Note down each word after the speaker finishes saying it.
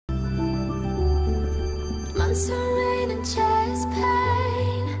Months of rain and chest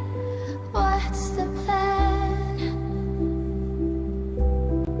pain. What's the plan?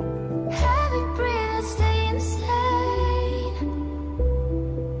 Heavy breathing, stay insane.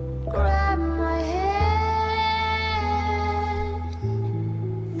 Grab my hand.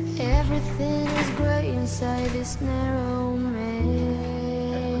 Everything is great inside this narrow maze.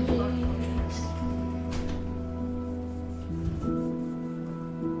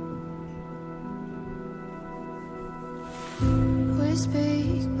 We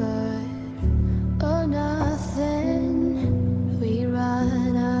speak, but oh nothing. We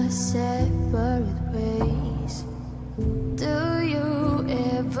run our separate ways. Do you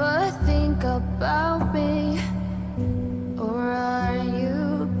ever think about me? Or are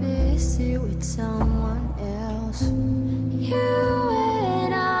you busy with someone else? You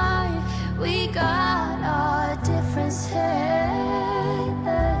and I, we got our differences.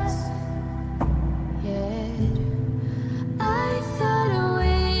 Yeah, I thought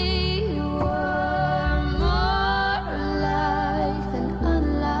we were more alike than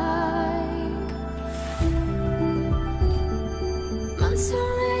unlike. Months of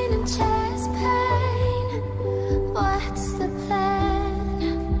rain and chest pain. What's the plan?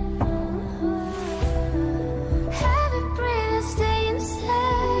 Heavy breathing, stay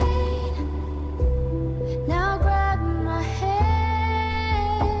insane. Now grab my hand.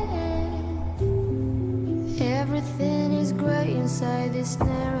 Everything is great inside this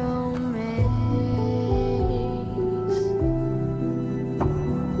narrow maze.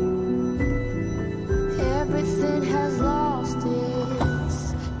 Everything has lost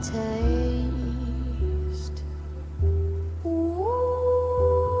its taste.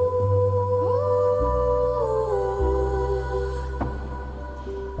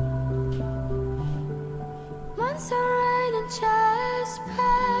 Months of rain and chest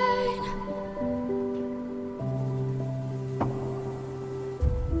pain.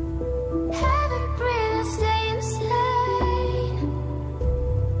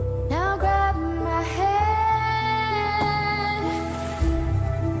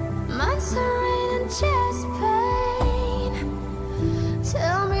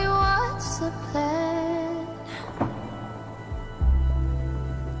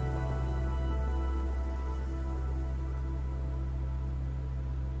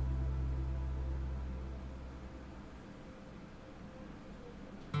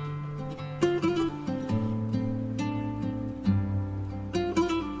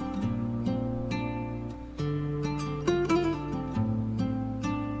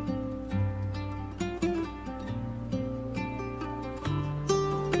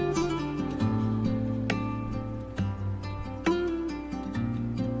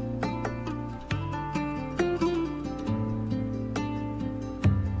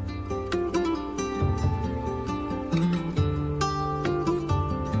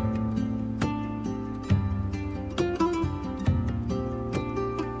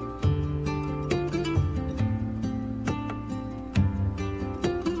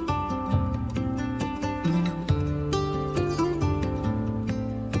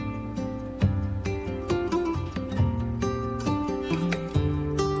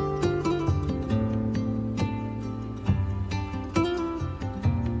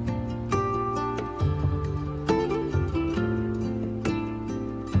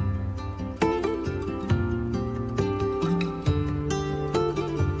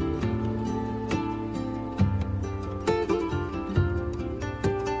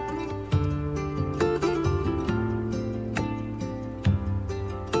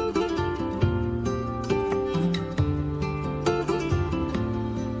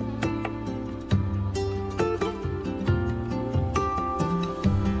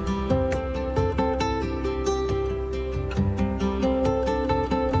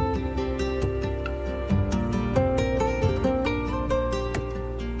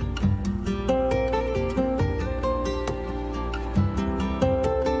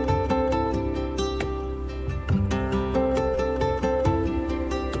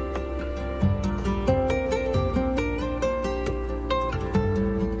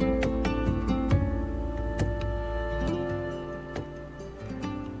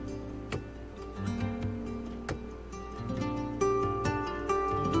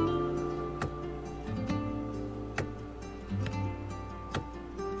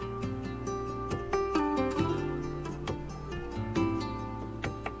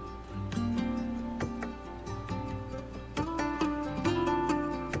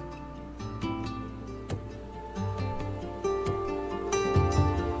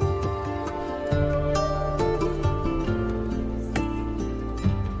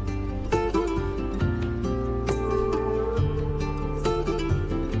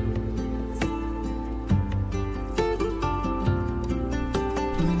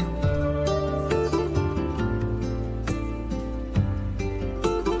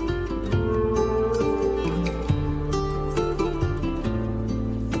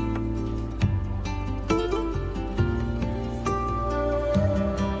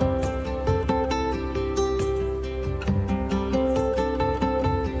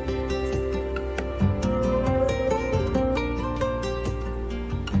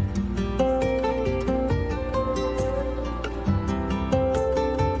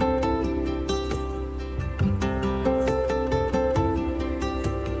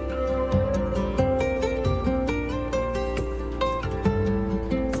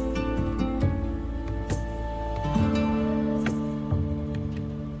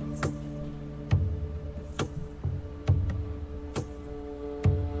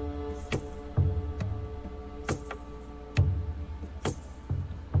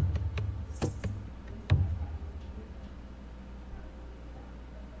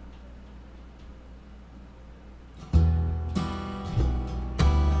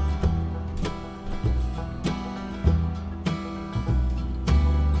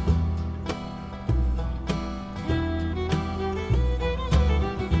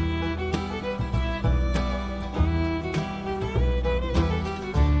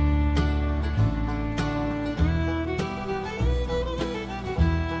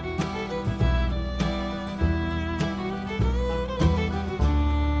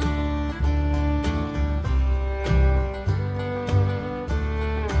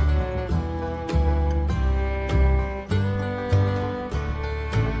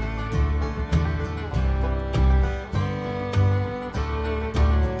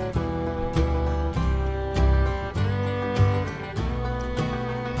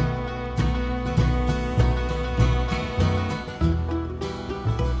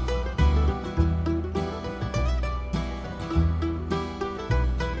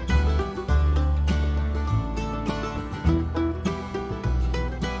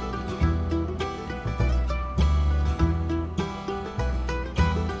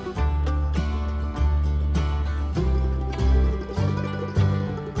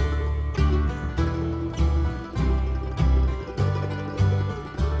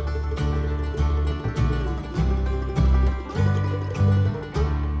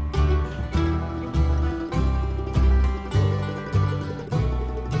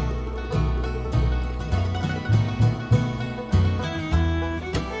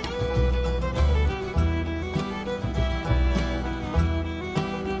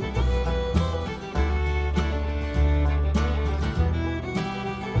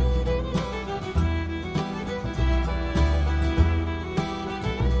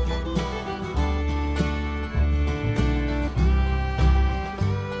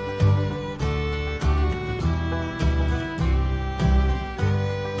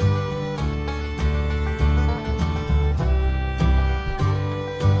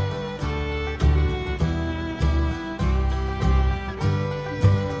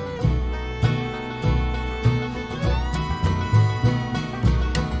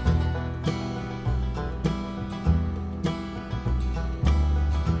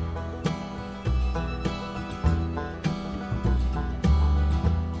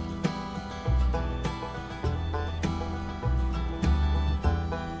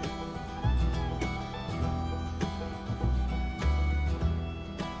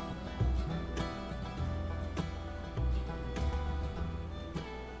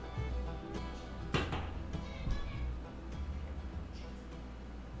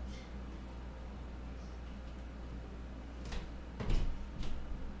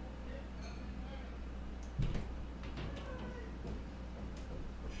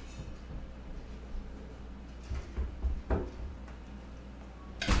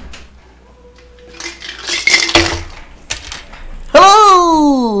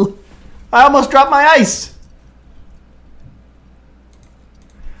 I almost dropped my ice.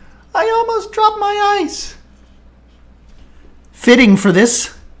 I almost dropped my ice. Fitting for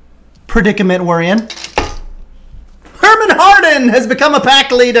this predicament we're in. Herman Harden has become a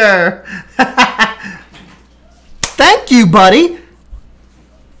pack leader. Thank you, buddy.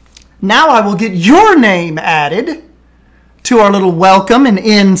 Now I will get your name added to our little welcome and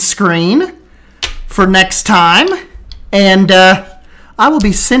end screen for next time. And I will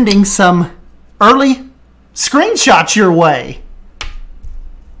be sending some early screenshots your way.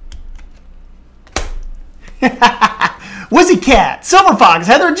 Wizzy Cat, Silver Fox,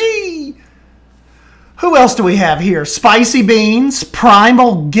 Heather G. Who else do we have here? Spicy Beans,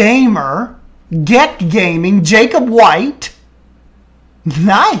 Primal Gamer, Get Gaming, Jacob White.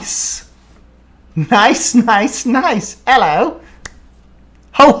 Nice. Nice, nice, nice. Hello.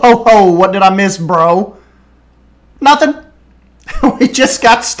 Ho, ho, ho. What did I miss, bro? Nothing. We just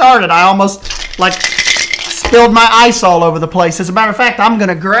got started. I almost, like, spilled my ice all over the place. As a matter of fact, I'm going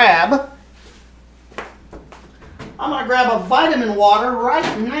to grab a vitamin water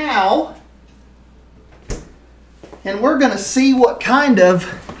right now. And we're going to see what kind of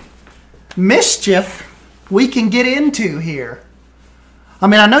mischief we can get into here. I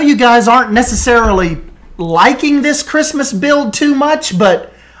mean, I know you guys aren't necessarily liking this Christmas build too much,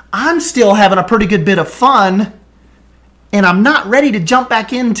 but I'm still having a pretty good bit of fun. And I'm not ready to jump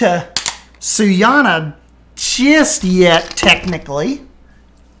back into Suyana just yet, technically.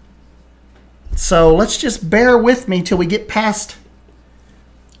 So let's just bear with me till we get past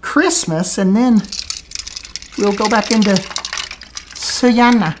Christmas, and then we'll go back into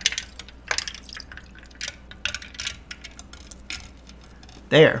Suyana.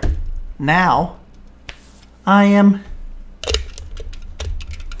 There. Now, I am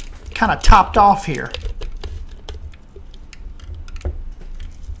kind of topped off here.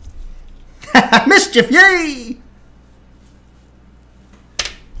 Mischief, yay!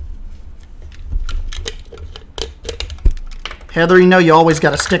 Heather, you know you always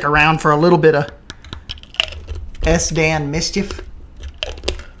got to stick around for a little bit of S-Dan mischief.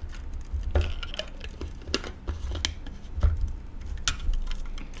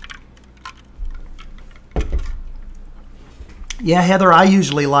 Yeah, Heather, I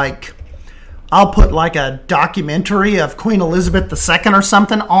usually I'll put like a documentary of Queen Elizabeth II or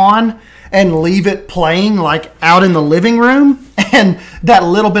something on and leave it playing like out in the living room. And that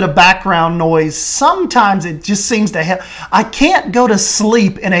little bit of background noise, sometimes it just seems to help. I can't go to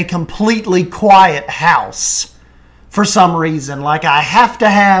sleep in a completely quiet house for some reason. Like I have to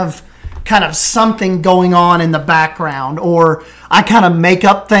have kind of something going on in the background, or I kind of make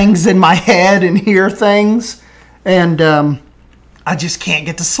up things in my head and hear things. And I just can't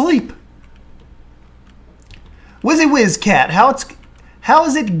get to sleep. Wizzy Whiz Cat, how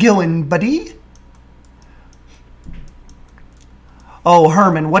is it going, buddy? Oh,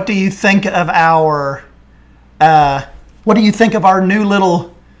 Herman, what do you think of our new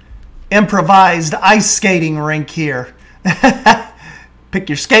little improvised ice skating rink here? Pick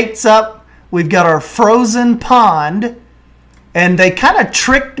your skates up. We've got our frozen pond, and they kind of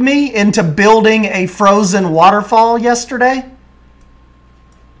tricked me into building a frozen waterfall yesterday.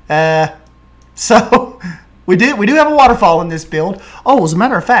 So we do have a waterfall in this build. Oh, as a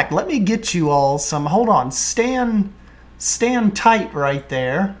matter of fact, let me get you all some. Hold on, stand tight right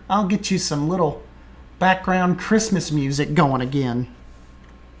there. I'll get you some little background Christmas music going again.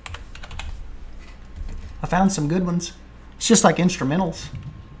 I found some good ones. It's just like instrumentals.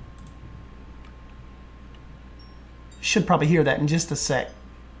 You should probably hear that in just a sec.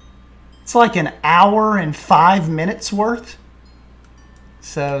 It's like an hour and 5 minutes worth.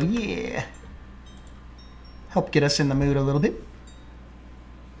 So yeah, help get us in the mood a little bit.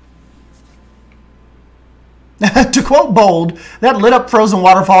 To quote Bold, that lit up frozen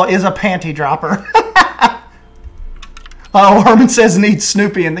waterfall is a panty dropper. Oh, Herman says needs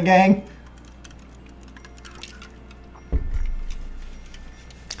Snoopy in the gang.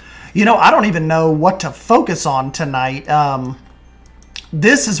 You know, I don't even know what to focus on tonight.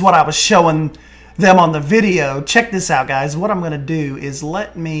 This is what I was showing them on the video. Check this out, guys. What I'm going to do is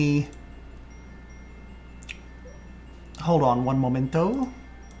let me... Hold on one momento.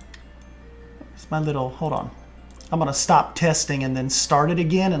 It's my little... Hold on. I'm going to stop testing and then start it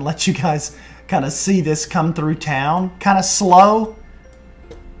again and let you guys kind of see this come through town. Kind of slow.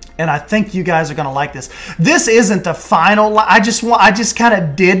 And I think you guys are going to like this. This isn't the final. I just kind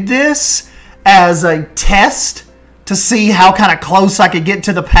of did this as a test to see how kind of close I could get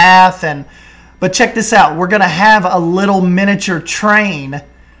to the path. But check this out. We're going to have a little miniature train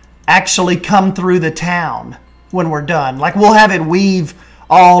actually come through the town when we're done. Like we'll have it weave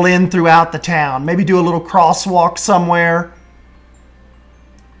all in throughout the town. Maybe do a little crosswalk somewhere.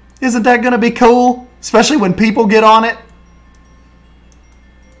 Isn't that going to be cool? Especially when people get on it.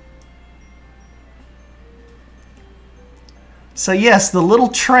 So yes, the little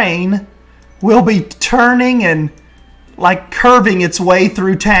train will be turning and like curving its way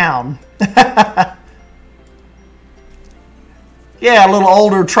through town. Yeah, a little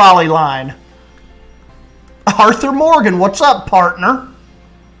older trolley line. Arthur Morgan, what's up, partner?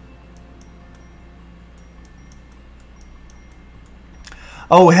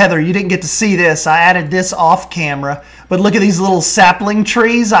 Oh, Heather, you didn't get to see this. I added this off camera. But look at these little sapling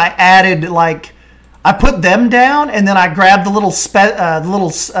trees. I added, like, I put them down, and then I grabbed the little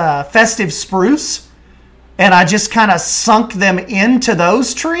festive spruce, and I just kind of sunk them into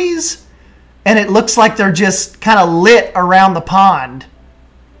those trees, and it looks like they're just kind of lit around the pond.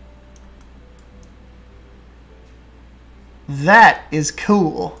 That is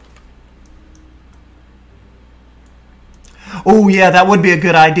cool. Oh yeah, that would be a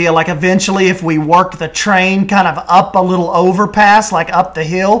good idea. Like eventually if we work the train kind of up a little overpass, like up the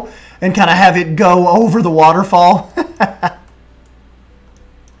hill, and kind of have it go over the waterfall.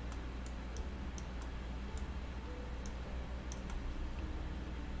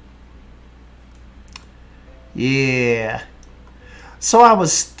 Yeah. So I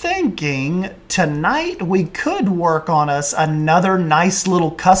was thinking tonight we could work on us another nice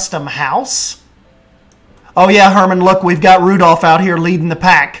little custom house. Oh yeah, Herman, look, we've got Rudolph out here leading the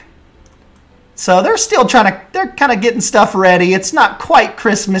pack. So they're still they're kind of getting stuff ready. It's not quite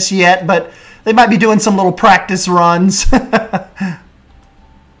Christmas yet, but they might be doing some little practice runs.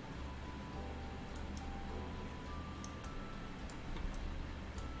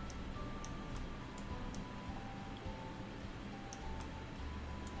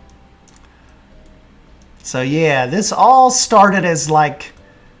 So yeah, this all started as like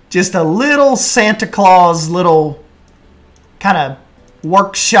just a little Santa Claus little kind of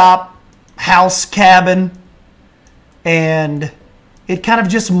workshop house cabin, and it kind of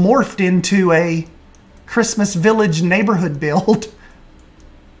just morphed into a Christmas village neighborhood build.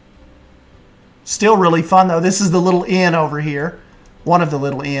 Still really fun though. This is the little inn over here. One of the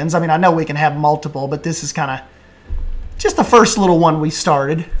little inns. I mean, I know we can have multiple, but this is kind of just the first little one we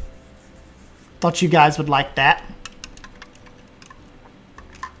started. Thought you guys would like that.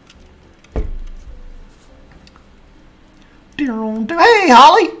 Hey,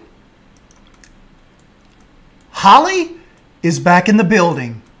 Holly! Holly is back in the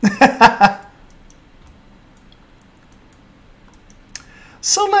building.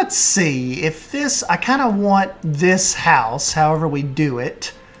 So let's see. If this, I kind of want this house, however we do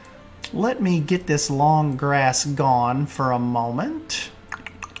it. Let me get this long grass gone for a moment.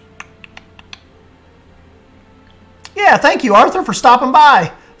 Yeah, thank you, Arthur, for stopping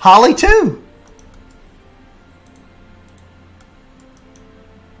by. Holly, too.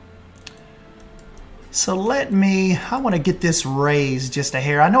 So I want to get this raised just a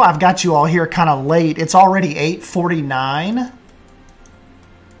hair. I know I've got you all here kind of late. It's already 8:49.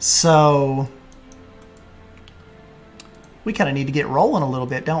 So we kind of need to get rolling a little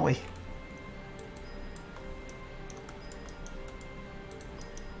bit, don't we?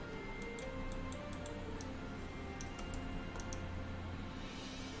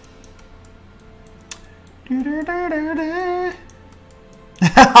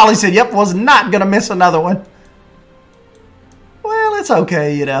 Holly said, yep, was not going to miss another one. Well, it's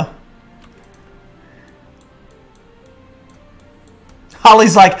okay, you know.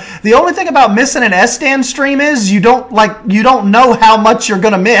 Holly's like, the only thing about missing an S-Stand stream is you don't know how much you're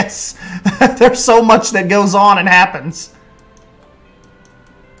going to miss. There's so much that goes on and happens.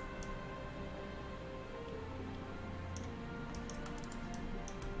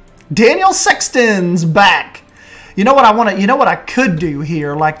 Daniel Sexton's back. You know what I want to, you know what I could do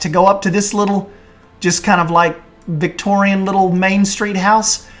here? Like to go up to this little, just kind of like Victorian little Main Street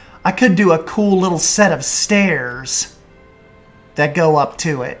house. I could do a cool little set of stairs that go up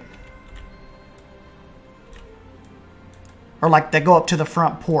to it. Or like that go up to the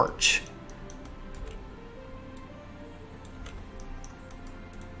front porch.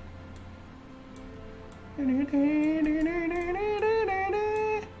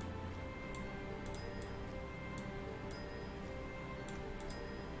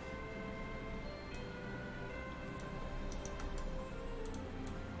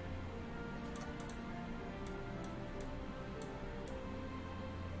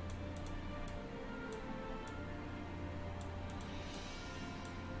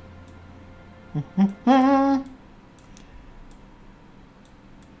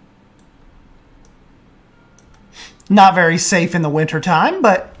 not very safe in the wintertime,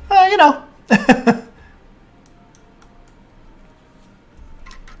 but, you know.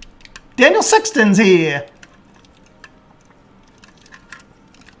 Daniel Sexton's here.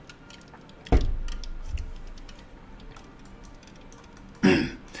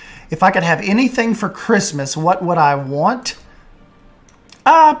 If I could have anything for Christmas, what would I want?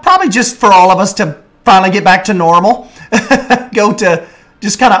 Probably just for all of us to finally get back to normal. Go to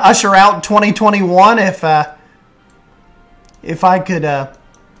just kind of usher out 2021 if I could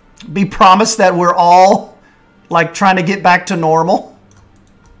be promised that we're all like trying to get back to normal.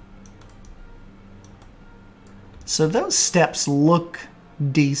 So those steps look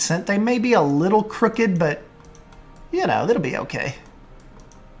decent. They may be a little crooked, but you know, that'll be okay.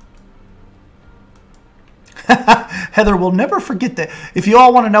 Heather will never forget that. If you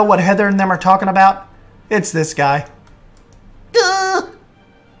all want to know what Heather and them are talking about, it's this guy.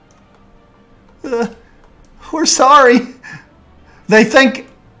 We're sorry. They think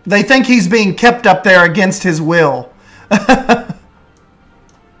he's being kept up there against his will.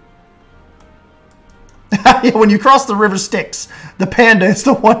 Yeah, when you cross the river Styx, the panda is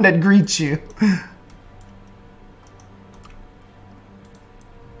the one that greets you.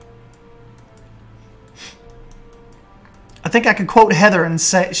 I think I could quote Heather and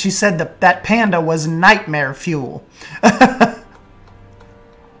say, she said that panda was nightmare fuel.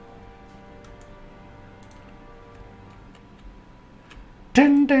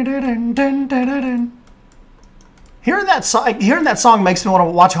 Dun, dun, dun, dun, dun, dun, dun. Hearing that song makes me want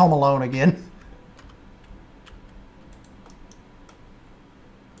to watch Home Alone again.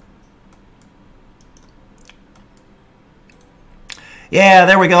 Yeah,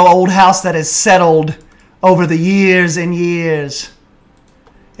 there we go. Old house that has settled over the years and years.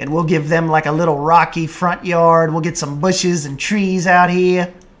 And we'll give them like a little rocky front yard. We'll get some bushes and trees out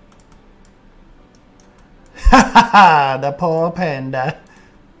here. Ha ha ha, the poor panda.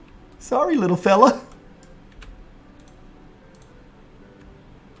 Sorry, little fella.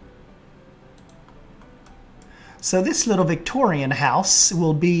 So this little Victorian house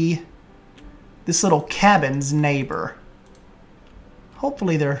will be this little cabin's neighbor.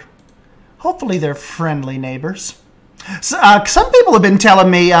 Hopefully they're friendly neighbors. So, some people have been telling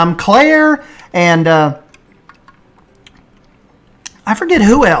me, Claire and I forget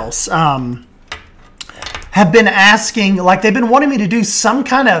who else, have been asking, like they've been wanting me to do some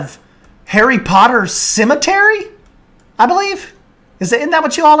kind of Harry Potter cemetery, I believe. Isn't that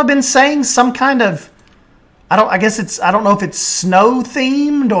what you all have been saying? Some kind of, I don't know if it's snow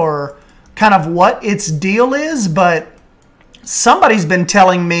themed or kind of what its deal is, but somebody's been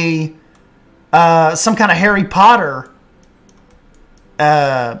telling me some kind of Harry Potter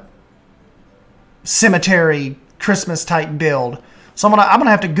cemetery Christmas type build. So I'm gonna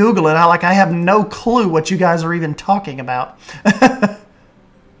have to Google it. I have no clue what you guys are even talking about.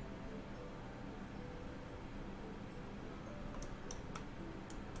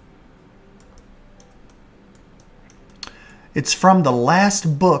 It's from the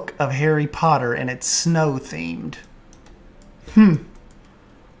last book of Harry Potter and it's snow themed.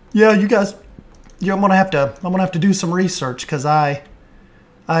 Yeah, you guys. Yeah, I'm gonna have to do some research because I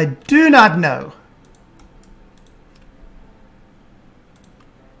do not know.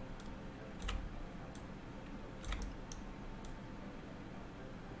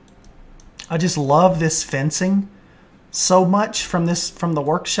 I just love this fencing so much from the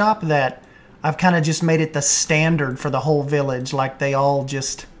workshop that I've kind of just made it the standard for the whole village. Like they all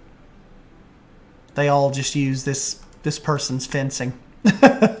just use this person's fencing.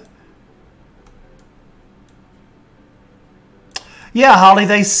 Yeah, Holly,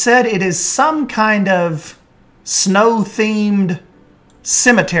 they said it is some kind of snow-themed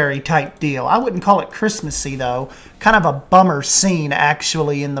cemetery type deal. I wouldn't call it Christmassy, though. Kind of a bummer scene,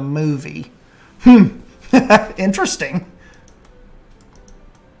 actually, in the movie. Interesting.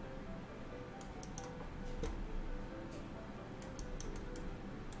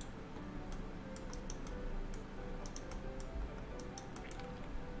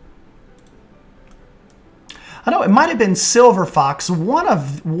 I know it might have been Silver Fox. One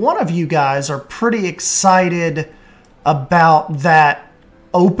of you guys are pretty excited about that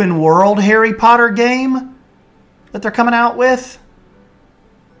open world Harry Potter game that they're coming out with.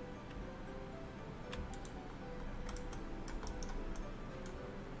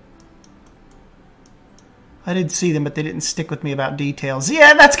 I did see them, but they didn't stick with me about details.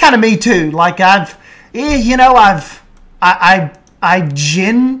 Yeah, that's kind of me too. Like I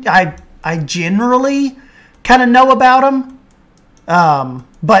generally kind of know about them,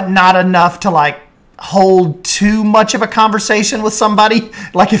 but not enough to like hold too much of a conversation with somebody.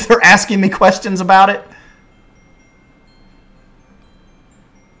 Like if they're asking me questions about it.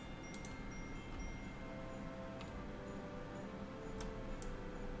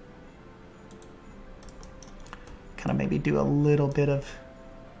 Kind of maybe do a little bit of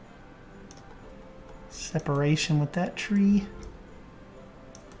separation with that tree.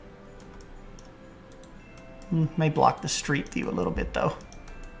 May block the street view a little bit though.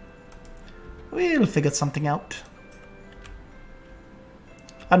 We'll figure something out.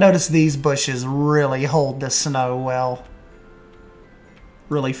 I noticed these bushes really hold the snow well.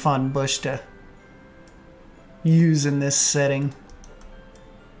 Really fun bush to use in this setting.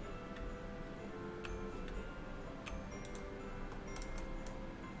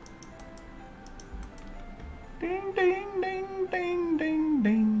 Ding, ding, ding, ding, ding,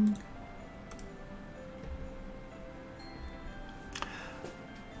 ding.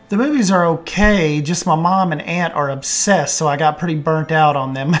 The movies are okay, just my mom and aunt are obsessed, so I got pretty burnt out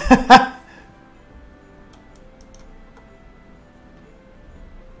on them.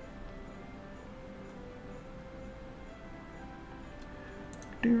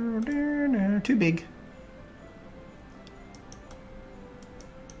 Too big.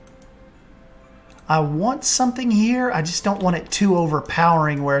 I want something here, I just don't want it too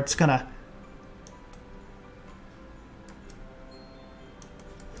overpowering where it's gonna...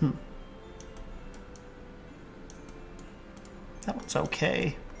 That one's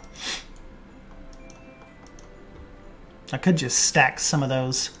okay. I could just stack some of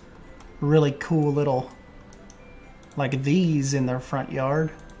those really cool little, like these in their front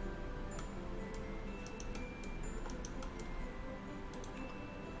yard.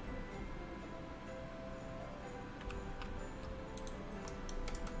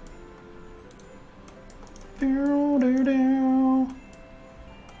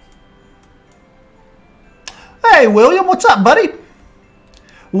 Hey William, what's up, buddy?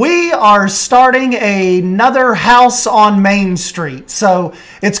 We are starting another house on Main Street. So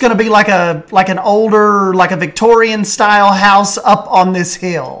it's going to be like an older, like a Victorian style house up on this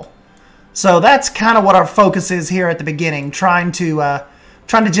hill. So that's kind of what our focus is here at the beginning, trying to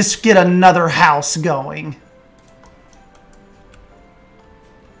just get another house going.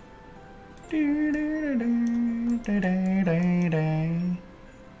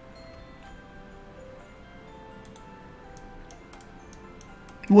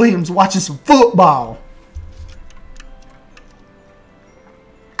 William's watching some football.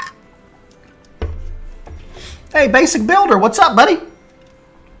 Hey, Basic Builder, what's up, buddy?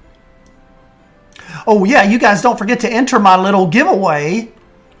 Oh yeah, you guys don't forget to enter my little giveaway.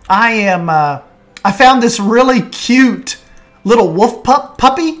 I found this really cute little wolf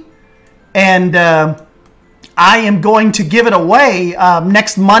puppy, and I am going to give it away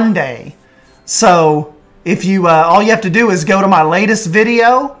next Monday. So if you, all you have to do is go to my latest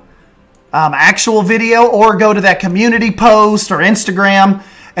video, actual video, or go to that community post or Instagram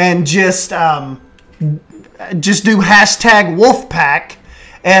and just do hashtag Wolfpack,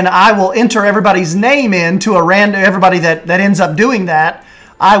 and I will enter everybody's name into a random, everybody that ends up doing that,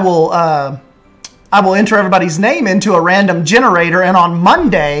 I will enter everybody's name into a random generator, and on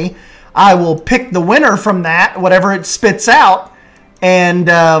Monday, I will pick the winner from that, whatever it spits out, and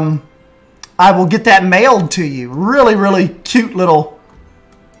I will get that mailed to you. Really, really cute little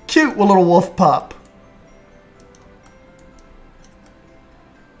wolf pup.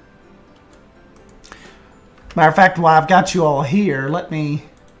 Matter of fact, while I've got you all here,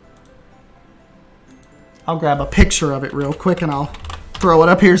 I'll grab a picture of it real quick and I'll throw it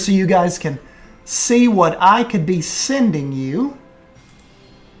up here so you guys can see what I could be sending you.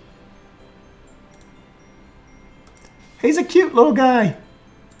 He's a cute little guy.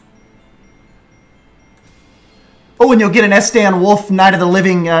 Oh, and you'll get an S-Dan Wolf Night of the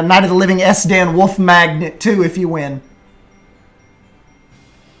Living S-Dan Wolf magnet too if you win.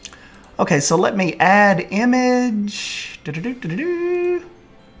 Okay, so let me add image.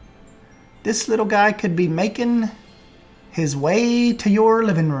 This little guy could be making his way to your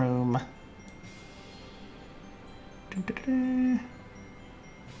living room.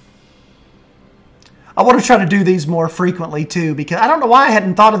 I want to try to do these more frequently too, because I don't know why I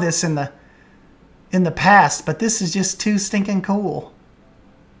hadn't thought of this in the past, but this is just too stinking cool.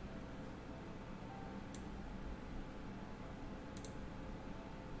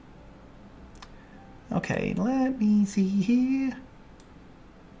 Okay, let me see here.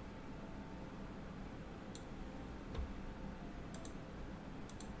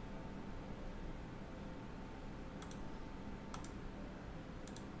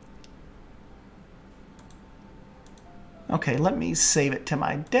 Okay, let me save it to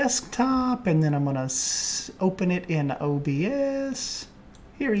my desktop, and then I'm going to open it in OBS.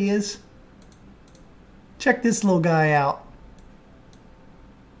 Here he is. Check this little guy out.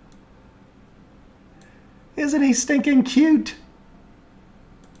 Isn't he stinking cute?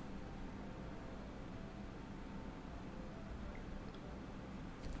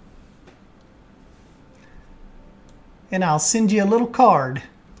 and I'll send you a little card.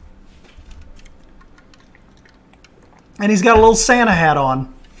 And he's got a little Santa hat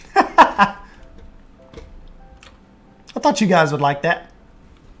on. I thought you guys would like that.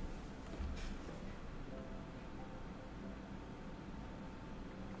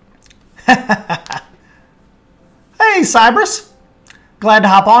 Hey, Cybrus. Glad to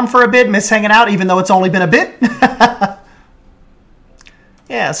hop on for a bit. Miss hanging out, even though it's only been a bit.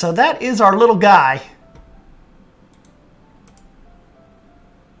 Yeah, so that is our little guy.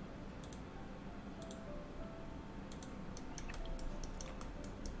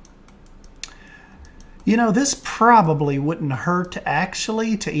 You know, this probably wouldn't hurt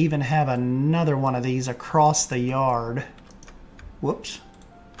actually to even have another one of these across the yard. Whoops.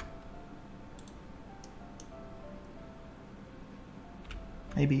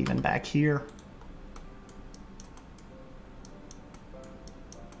 Maybe even back here.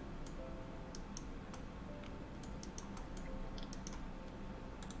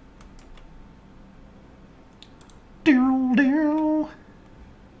 Doodle doodle.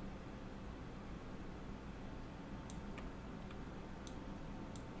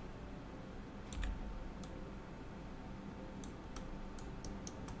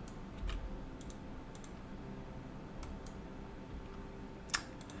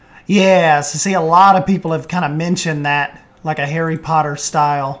 Yeah, so see, a lot of people have kind of mentioned that, like a Harry Potter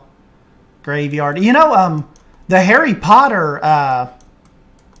style graveyard. You know, the Harry Potter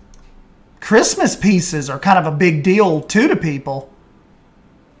Christmas pieces are kind of a big deal too to people.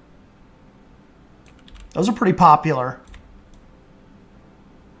 Those are pretty popular.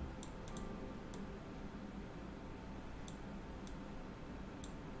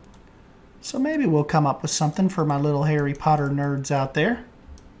 So maybe we'll come up with something for my little Harry Potter nerds out there.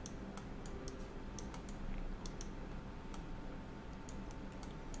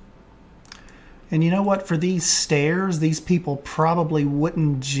 And you know what? For these stairs, these people probably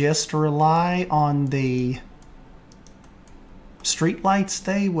wouldn't just rely on the street lights.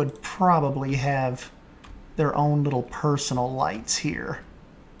 They would probably have their own little personal lights here.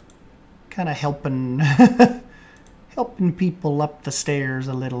 Kind of helping, helping people up the stairs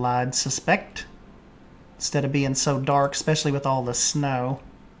a little, I'd suspect. Instead of being so dark, especially with all the snow.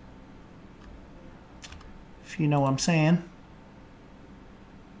 If you know what I'm saying.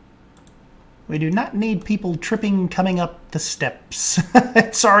 We do not need people tripping coming up the steps.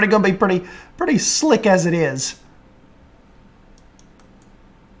 It's already going to be pretty slick as it is.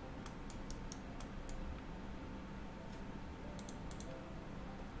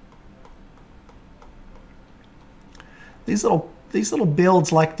 These little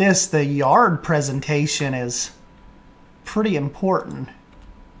builds like this, the yard presentation is pretty important.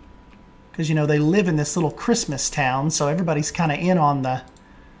 Because, you know, they live in this little Christmas town, so everybody's kind of in on the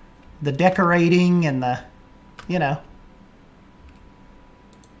decorating and the, you know,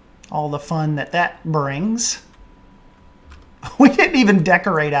 all the fun that brings. We didn't even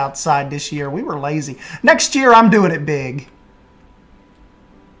decorate outside this year. We were lazy. Next year, I'm doing it big.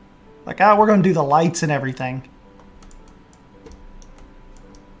 Like, oh, we're going to do the lights and everything.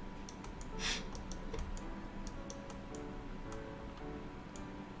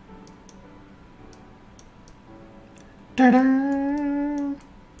 Da-da.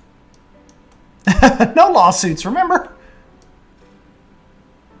 No lawsuits, remember?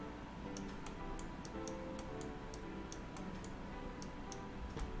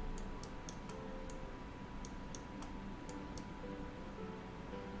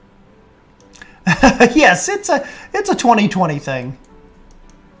 Yes, it's a 2020 thing.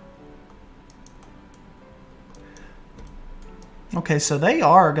 Okay, so they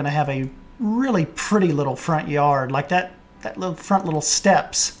are going to have a really pretty little front yard. Like that little front little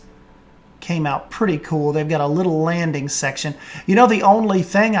steps came out pretty cool. They've got a little landing section. You know, the only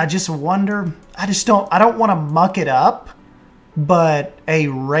thing I just wonder, I don't want to muck it up, but a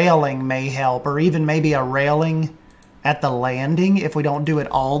railing may help, or even maybe a railing at the landing if we don't do it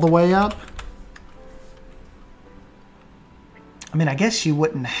all the way up. I mean, I guess you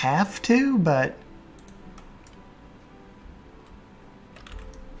wouldn't have to, but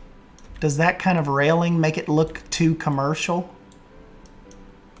does that kind of railing make it look too commercial?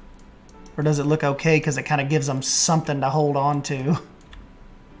 Or does it look okay because it kind of gives them something to hold on to?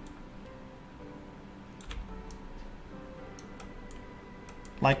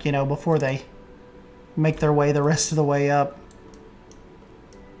 Like, you know, before they make their way the rest of the way up.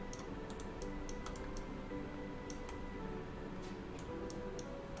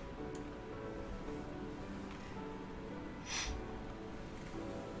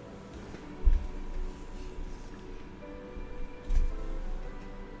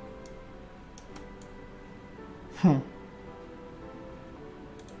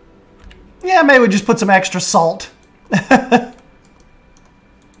 Yeah, maybe we just put some extra salt.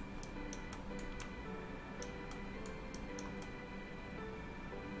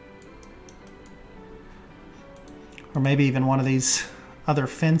 Or maybe even one of these other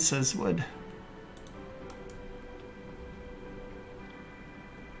fences would.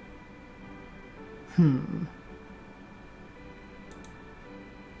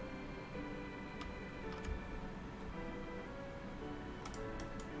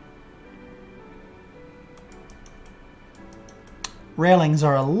 Railings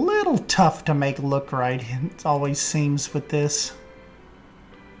are a little tough to make look right. It always seems with this.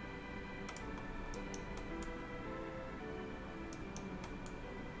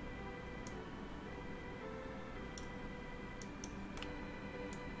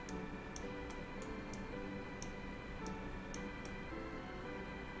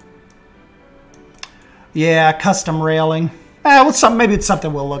 Yeah, custom railing. Maybe it's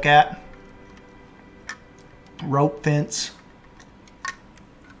something we'll look at. Rope fence.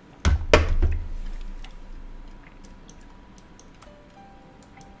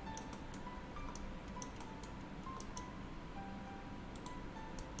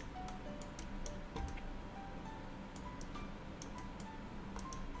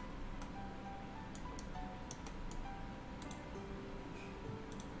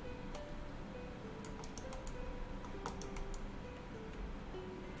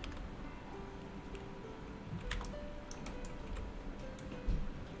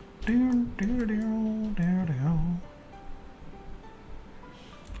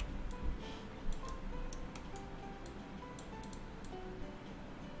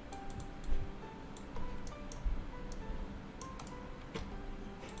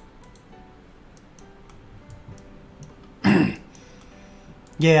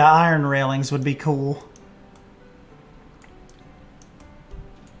 Yeah, iron railings would be cool.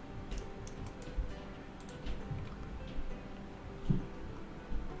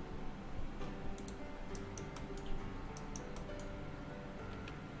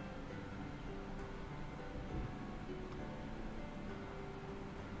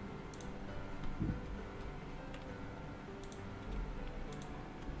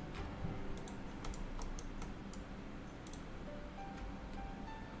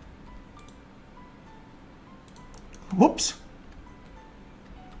 Whoops.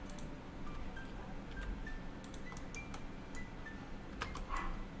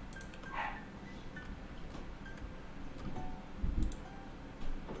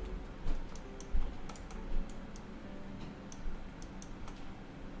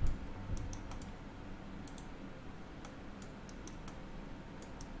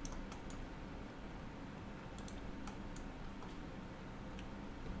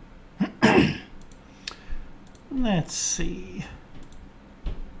 Let's see.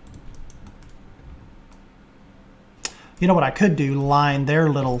 You know what I could do? Line their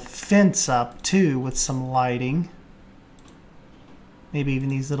little fence up too with some lighting. Maybe even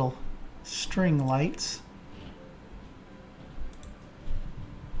these little string lights.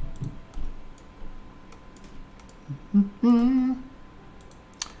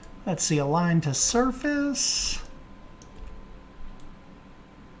 Let's see, align to surface.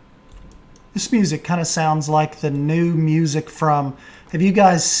 This music kind of sounds like the new music from... Have you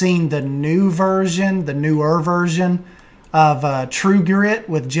guys seen the new version, the newer version of True Grit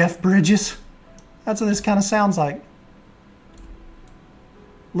with Jeff Bridges? That's what this kind of sounds like.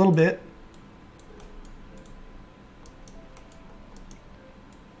 A little bit.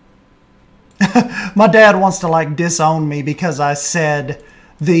 My dad wants to like disown me because I said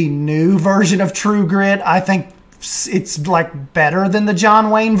the new version of True Grit. I think it's like better than the John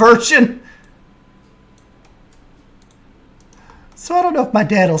Wayne version. So I don't know if my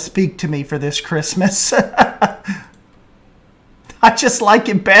dad will speak to me for this Christmas. I just like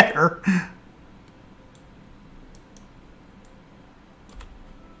it better. I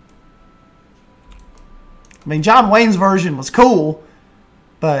mean, John Wayne's version was cool,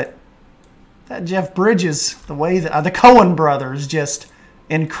 but that Jeff Bridges, the way that the Coen brothers, just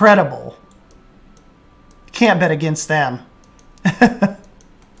incredible. Can't bet against them.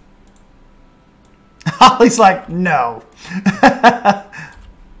 Holly's like, no.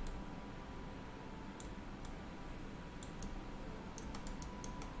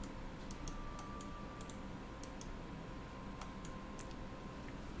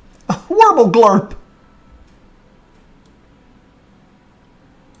 Warble glurp.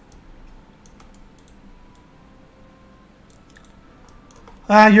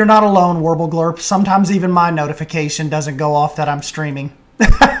 You're not alone, Warble glurp. Sometimes even my notification doesn't go off that I'm streaming.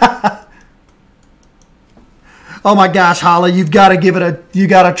 Oh my gosh, Holly, you got to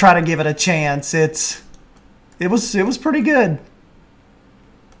try to give it a chance. It was pretty good.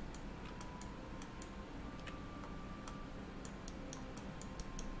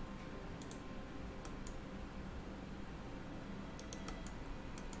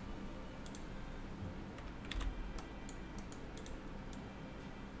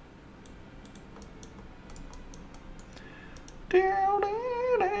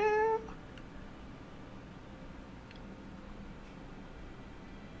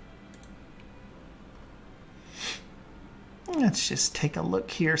 Let's just take a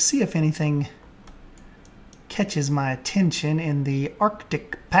look here, see if anything catches my attention in the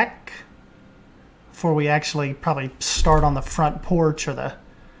Arctic pack before we actually probably start on the front porch or the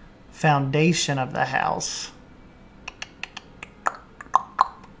foundation of the house.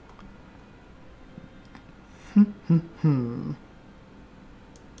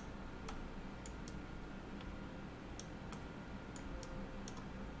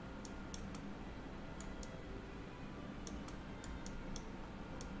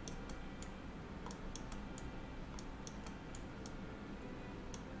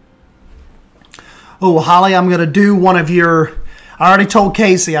 Oh, Holly, I'm going to do one of your... I already told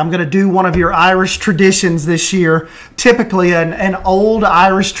Casey I'm going to do one of your Irish traditions this year. Typically, an old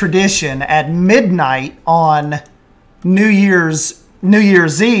Irish tradition at midnight on New Year's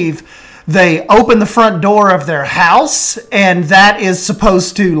Eve, they open the front door of their house, and that is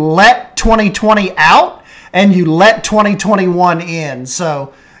supposed to let 2020 out, and you let 2021 in.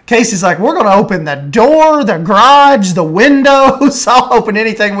 So Casey's like, we're going to open the door, the garage, the windows. I'll open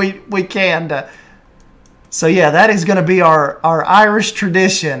anything we can to... So yeah, that is going to be our Irish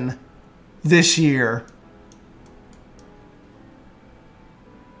tradition this year.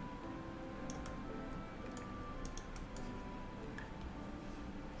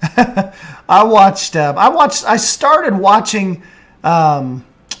 I started watching,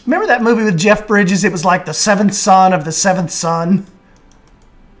 remember that movie with Jeff Bridges? It was like the seventh son of the seventh son.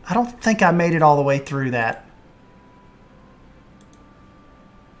 I don't think I made it all the way through that.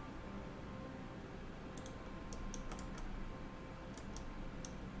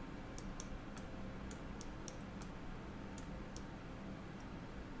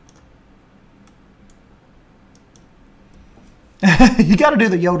 You got to do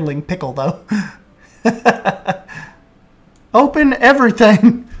the yodeling pickle, though. Open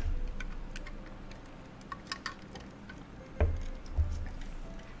everything.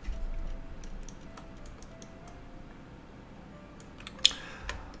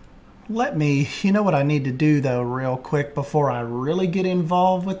 You know what I need to do, though, real quick before I really get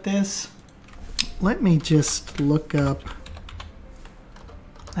involved with this? Let me just look up.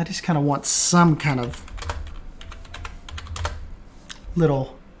 I just kind of want some kind of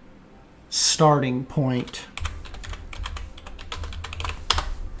little starting point.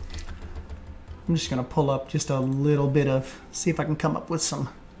 I'm just going to pull up just a little bit of, see if I can come up with some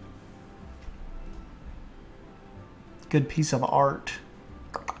good piece of art.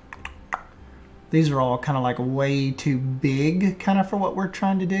 These are all kind of like way too big kind of for what we're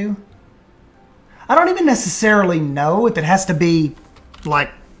trying to do. I don't even necessarily know if it has to be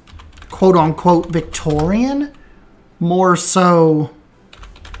like quote unquote Victorian, more so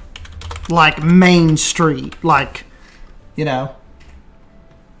like Main Street, like, you know,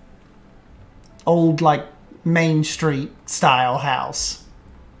 old like Main Street style house.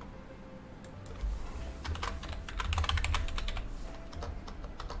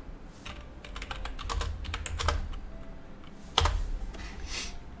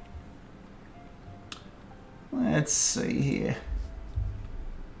 Let's see here.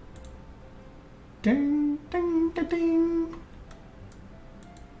 Ding, ding, ding, ding.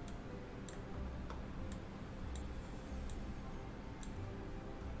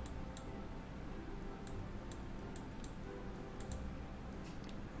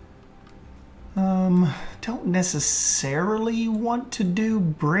 Don't necessarily want to do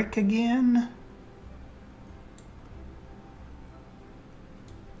brick again,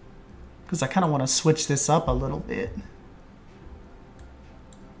 because I kind of want to switch this up a little bit.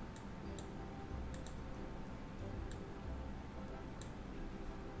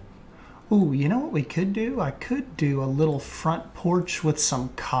 Ooh, you know what we could do? I could do a little front porch with some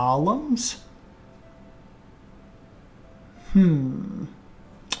columns.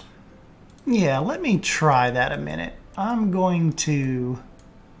 Yeah, let me try that a minute. I'm going to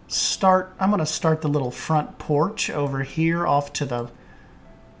start the little front porch over here off to the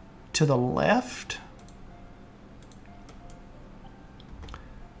left.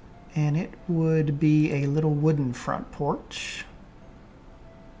 And it would be a little wooden front porch.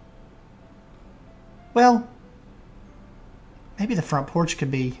 Well, Maybe the front porch could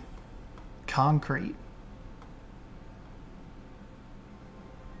be concrete.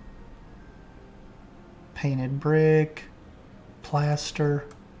 Painted brick, plaster.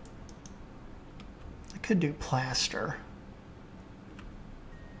 I could do plaster.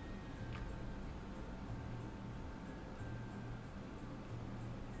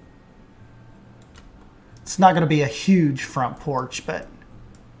 It's not going to be a huge front porch, but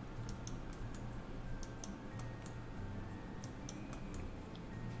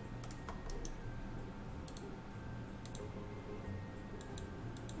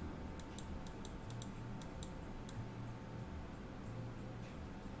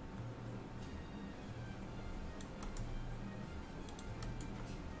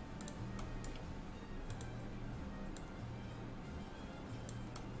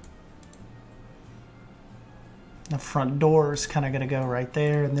the front door is kind of going to go right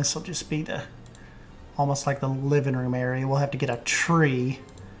there, and this will just be the almost like the living room area. We'll have to get a tree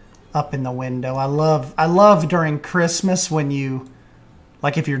up in the window. I love during Christmas when you,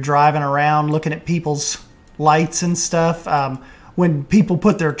 like if you're driving around looking at people's lights and stuff, when people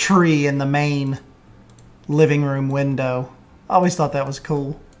put their tree in the main living room window. I always thought that was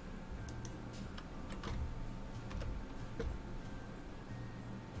cool.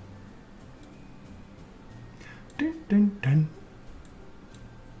 Dun, dun, dun.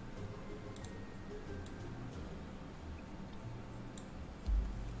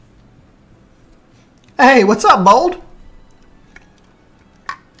 Hey, what's up, Bold?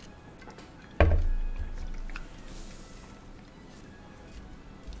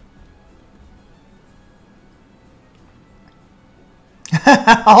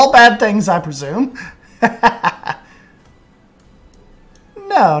 All bad things, I presume.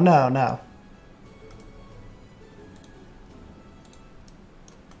 No, no, no.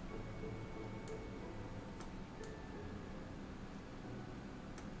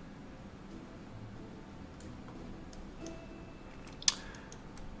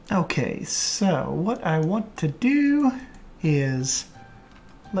 Okay, so what I want to do is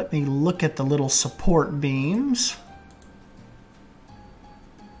let me look at the little support beams.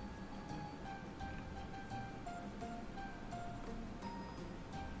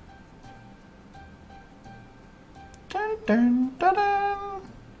 Dun, dun, dun, dun.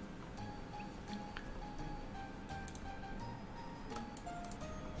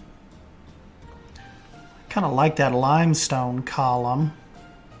 Kind of like that limestone column.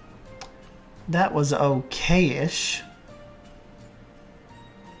 That was okay-ish.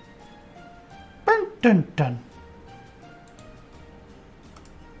 Dun, dun, dun.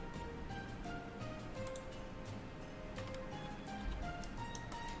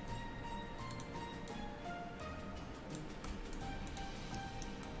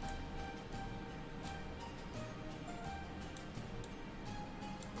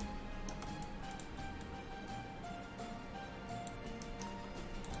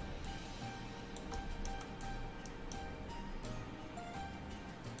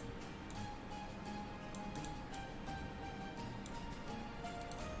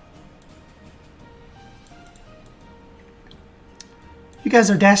 You guys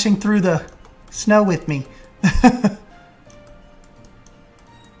are dashing through the snow with me.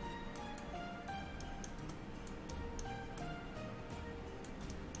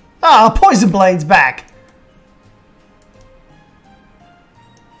 Ah, Poison Blade's back.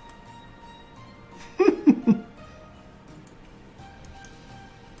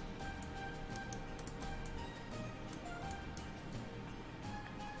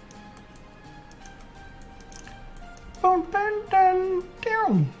 Dun, dun, dun,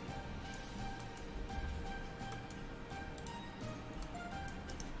 dun.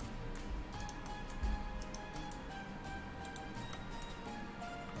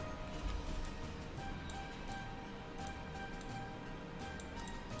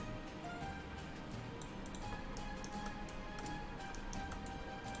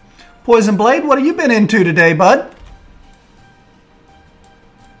 Poison Blade, what have you been into today, bud?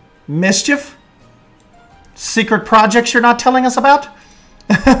 Mischief? Secret projects you're not telling us about?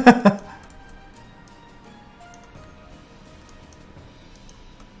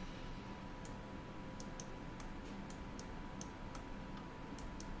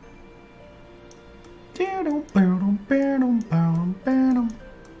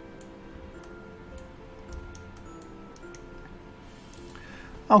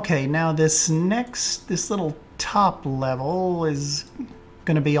 Okay, now this little top level is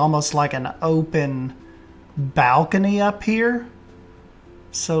going to be almost like an open balcony up here.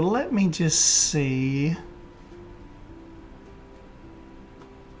 So let me just see.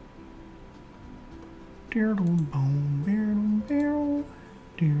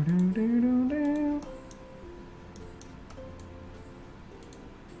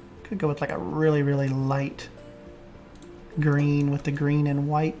 Could go with like a really, really light green with the green and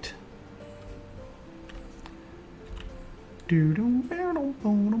white.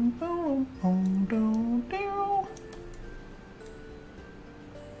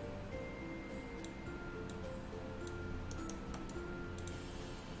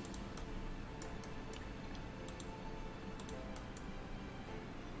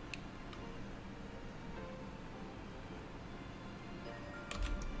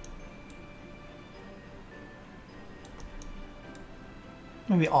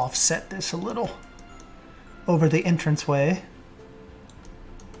 Maybe offset this a little over the entranceway.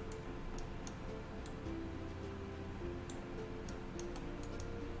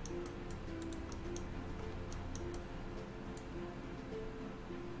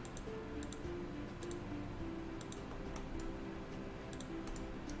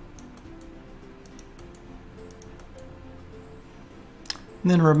 And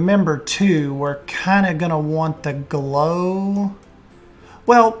then remember too, we're kind of going to want the glow.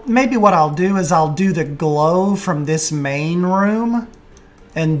 Well, maybe what I'll do is I'll do the glow from this main room,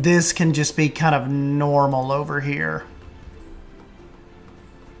 and this can just be kind of normal over here.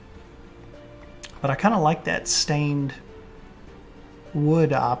 But I kind of like that stained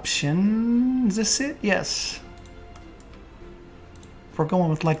wood option. Is this it? Yes. If we're going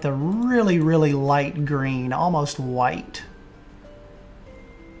with like the really, really light green, almost white.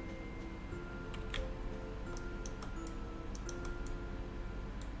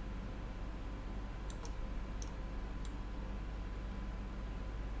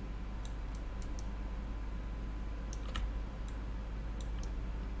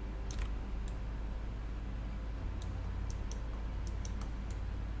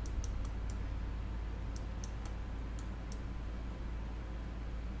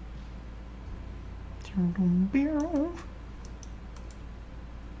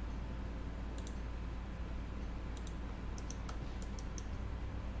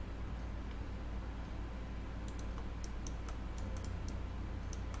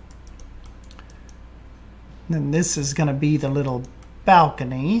 Then this is going to be the little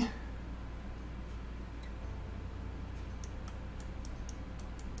balcony.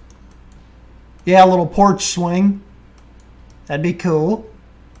 Yeah, a little porch swing. That'd be cool.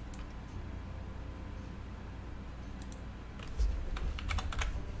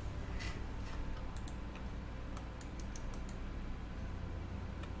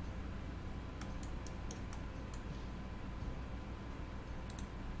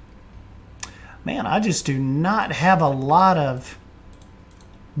 Man, I just do not have a lot of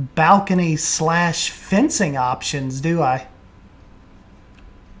balcony slash fencing options, do I?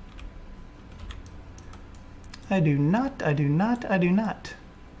 I do not, I do not, I do not.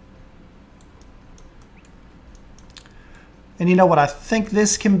 And you know what I think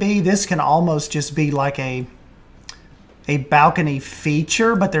this can be? This can almost just be like a balcony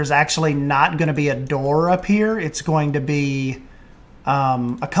feature, but there's actually not going to be a door up here. It's going to be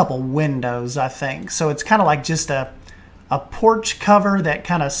a couple windows, I think. So it's kind of like just a porch cover that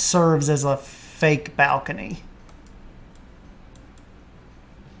kind of serves as a fake balcony.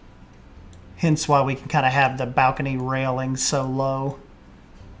 Hence why we can kind of have the balcony railing so low.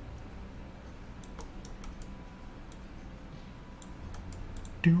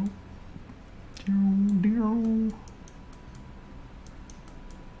 And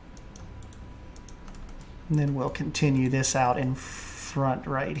then we'll continue this out in front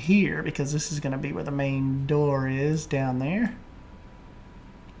right here, because this is going to be where the main door is, down there.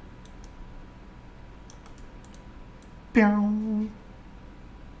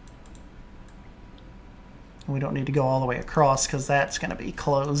 We don't need to go all the way across because that's going to be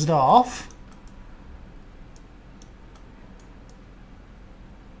closed off.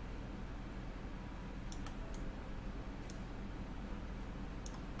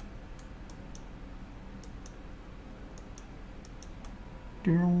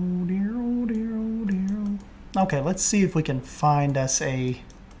 Okay, let's see if we can find us a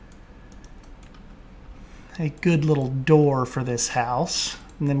good little door for this house,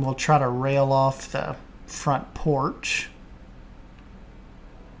 and then we'll try to rail off the front porch.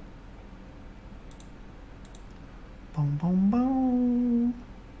 Boom, boom, boom.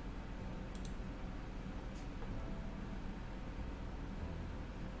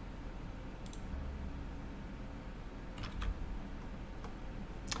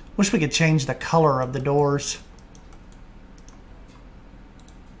 Wish we could change the color of the doors.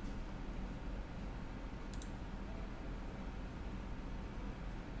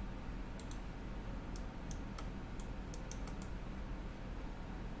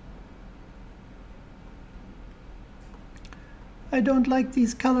 I don't like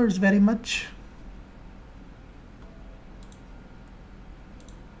these colors very much.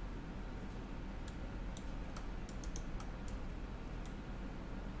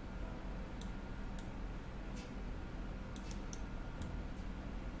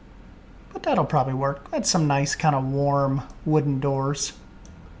 But that'll probably work. That's some nice kind of warm wooden doors.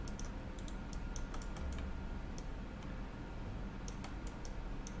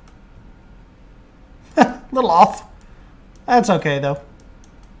 Little off. That's okay though.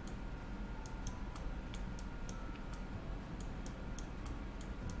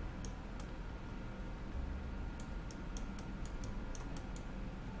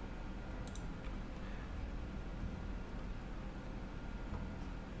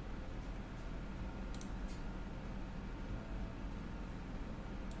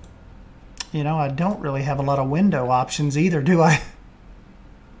 You know, I don't really have a lot of window options either, do I?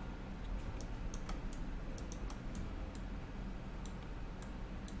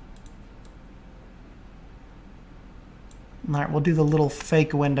 All right, we'll do the little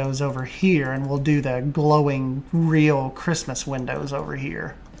fake windows over here, and we'll do the glowing, real Christmas windows over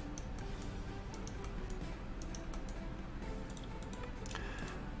here.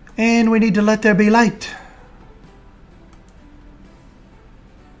 And we need to let there be light.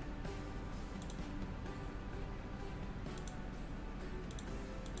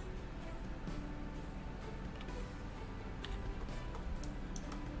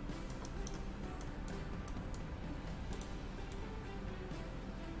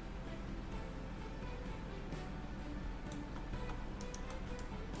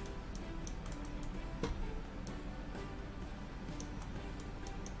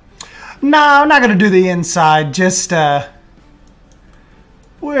 No, I'm not going to do the inside. Just,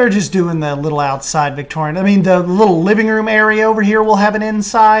 we're just doing the little outside Victorian. I mean, the little living room area over here will have an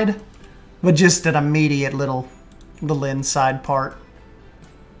inside, but just an immediate little inside part.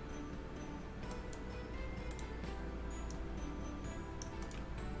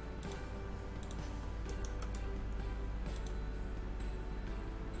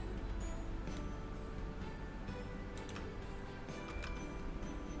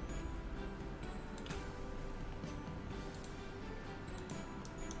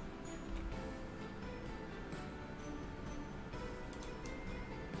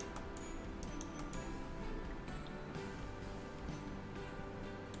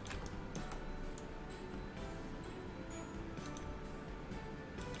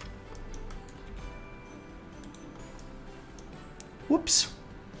 Whoops.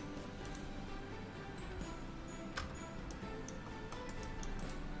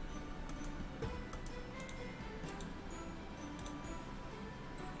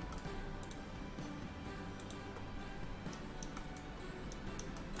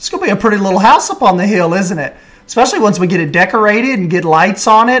 It's going to be a pretty little house up on the hill, isn't it? Especially once we get it decorated and get lights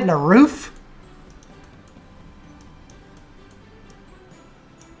on it and a roof.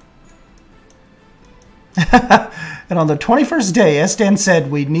 And on the 21st day, Estan said,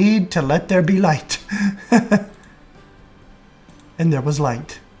 we need to let there be light. And there was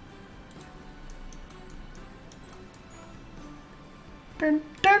light. Dun,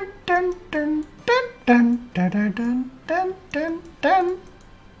 dun, dun, dun, dun, dun, dun, dun, dun, dun, dun.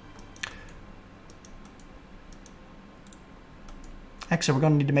 Actually, we're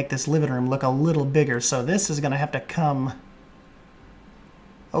going to need to make this living room look a little bigger, so this is going to have to come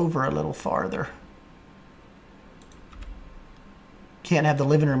over a little farther. Can't have the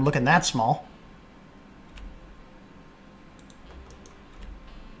living room looking that small.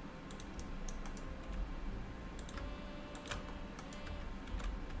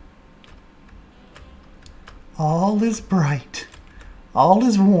 All is bright. All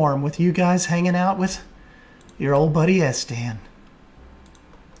is warm with you guys hanging out with your old buddy Estan.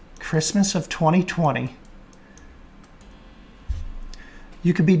 Christmas of 2020.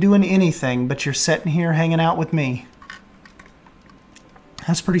 You could be doing anything, but you're sitting here hanging out with me.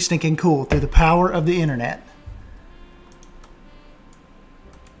 That's pretty stinking cool through the power of the internet.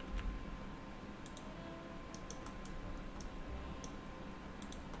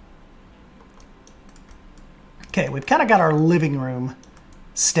 Okay, we've kind of got our living room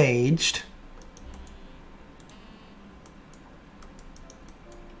staged.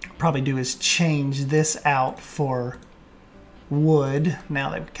 Probably do is change this out for wood.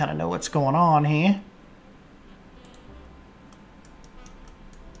 Now they kind of know what's going on here.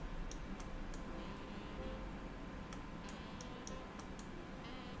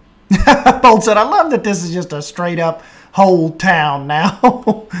 Bolt said, I love that this is just a straight up whole town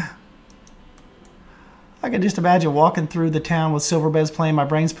now. I can just imagine walking through the town with Silverbeds playing. My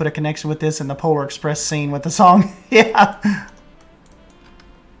brain's put a connection with this and the Polar Express scene with the song. Yeah.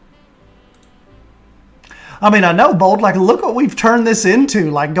 I mean, I know, Bold, like, look what we've turned this into,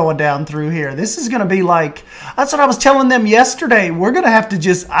 like, going down through here. This is going to be like, that's what I was telling them yesterday. We're going to have to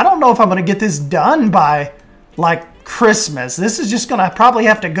just, I don't know if I'm going to get this done by, like, Christmas. This is just going to probably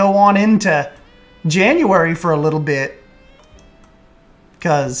have to go on into January for a little bit.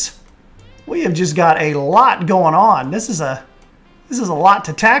 Because we have just got a lot going on. This is a lot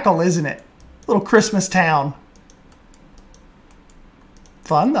to tackle, isn't it? Little Christmas town.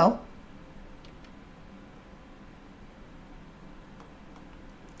 Fun, though.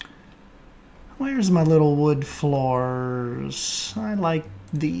 Where's my little wood floors? I like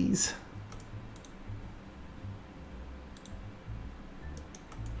these.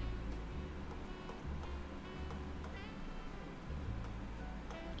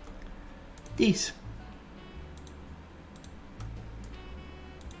 These.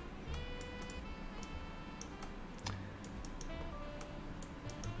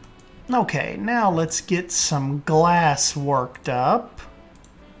 Okay, now let's get some glass worked up.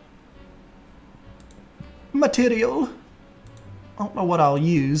 Material. I don't know what I'll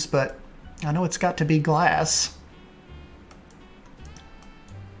use, but I know it's got to be glass.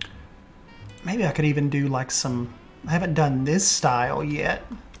 Maybe I could even do like some, I haven't done this style yet.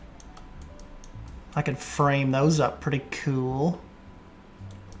 I could frame those up pretty cool.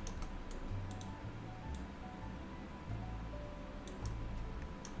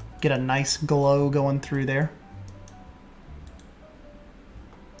 Get a nice glow going through there.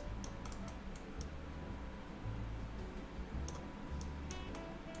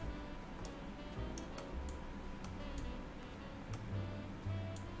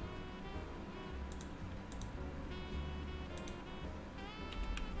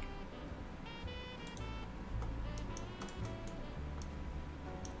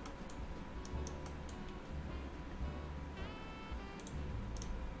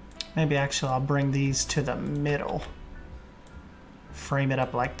 Maybe actually I'll bring these to the middle. Frame it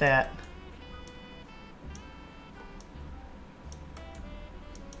up like that.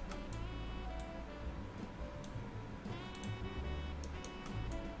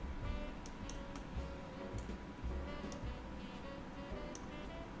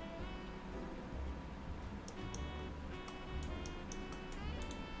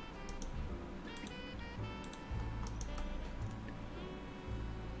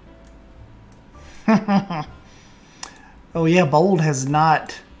 Oh yeah, Bold has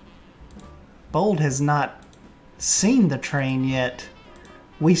not seen the train yet.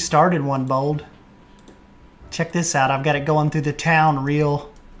 We started one, Bold. Check this out. I've got it going through the town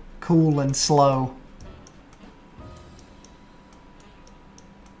real cool and slow.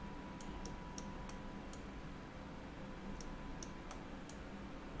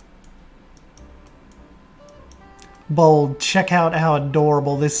 Bold, check out how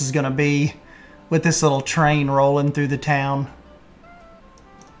adorable this is going to be with this little train rolling through the town.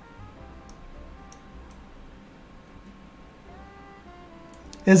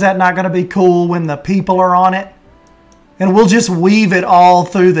 Is that not going to be cool when the people are on it? And we'll just weave it all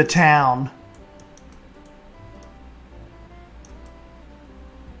through the town.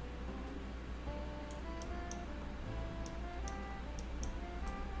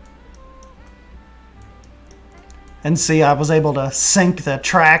 And see, I was able to sink the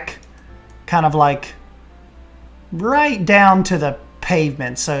track kind of like right down to the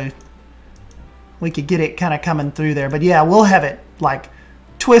pavement, so we could get it kind of coming through there. But yeah, we'll have it like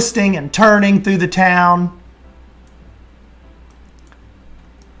twisting and turning through the town.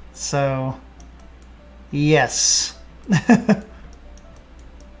 So, yes.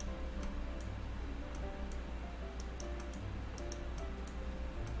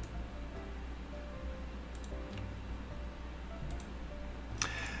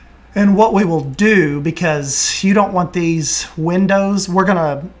 And what we will do, because you don't want these windows, we're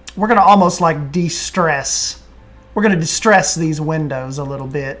gonna almost like de-stress. We're gonna distress these windows a little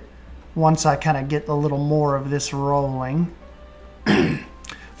bit once I kind of get a little more of this rolling.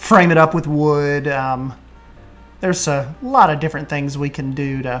 Frame it up with wood. There's a lot of different things we can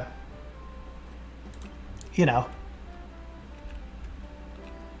do to, you know,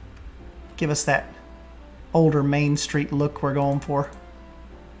 give us that older Main Street look we're going for.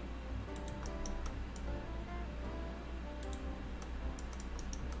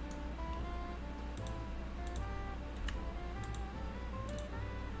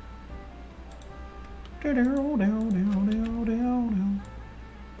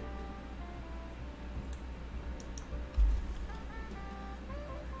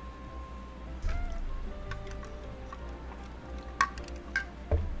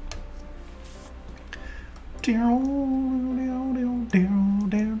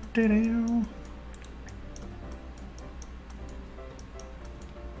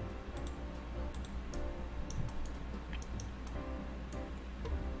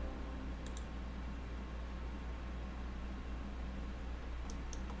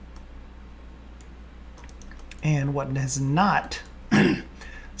 And what has not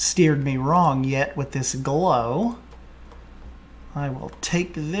steered me wrong yet with this glow, I will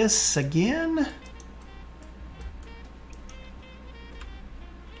take this again.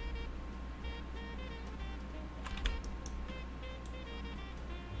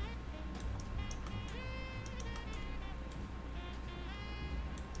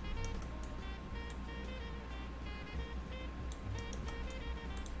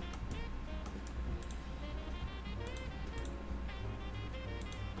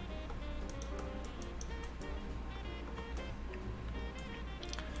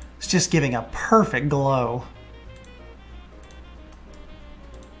 Just giving a perfect glow.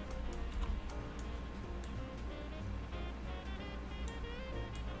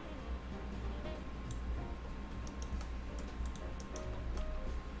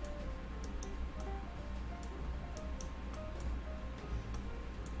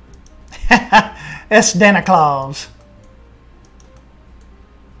 It's Santa Claus.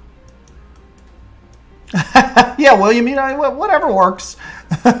 Yeah, William, you know, whatever works.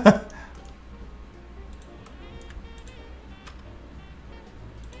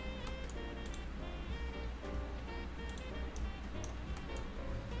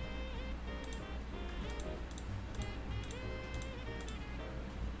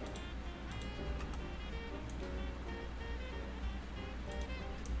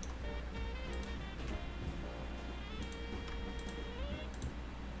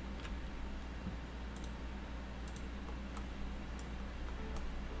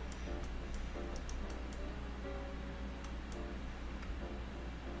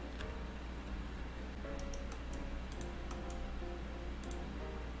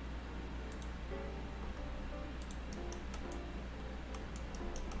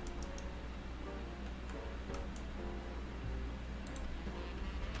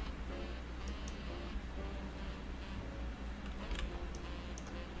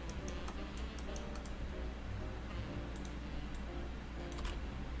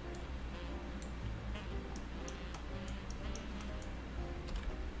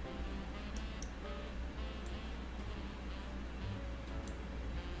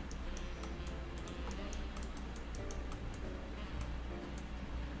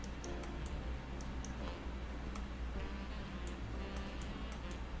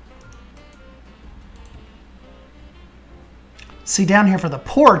 See, down here for the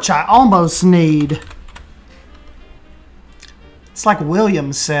porch, I almost need... It's like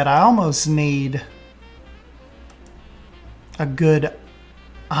William said, I almost need a good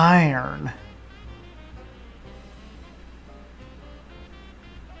iron.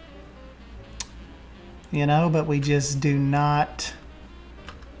 You know, but we just do not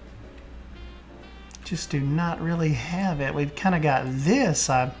really have it. We've kind of got this.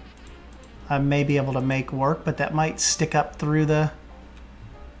 I may be able to make work, but that might stick up through the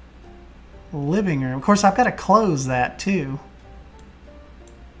living room. Of course, I've got to close that too.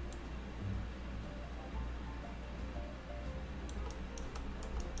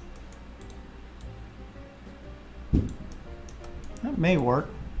 That may work.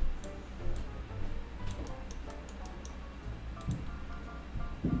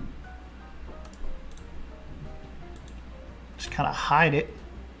 Just kind of hide it.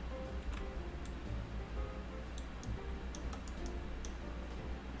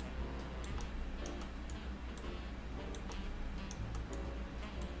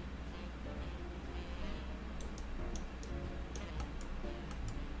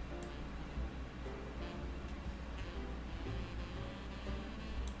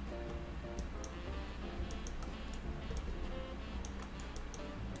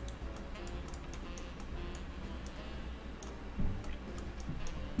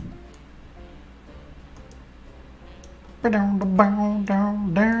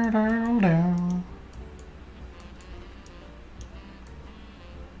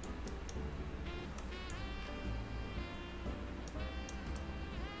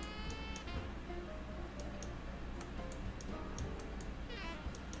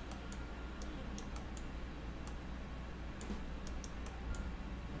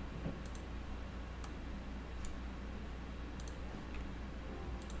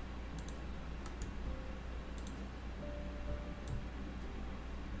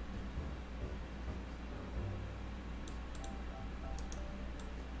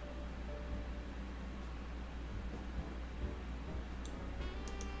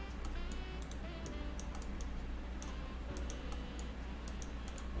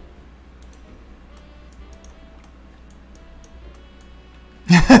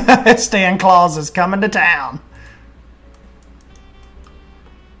 Stan Claus is coming to town.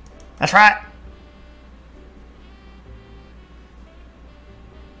 That's right.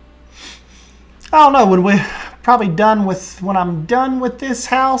 I don't know, when when I'm done with this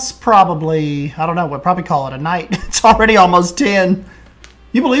house, probably, I don't know, we'll probably call it a night. It's already almost 10.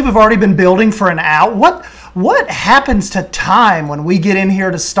 You believe we've already been building for an hour? What happens to time when we get in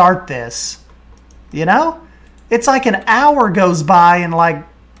here to start this? You know? It's like an hour goes by in like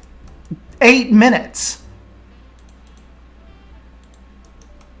 8 minutes.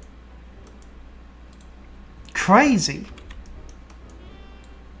 Crazy.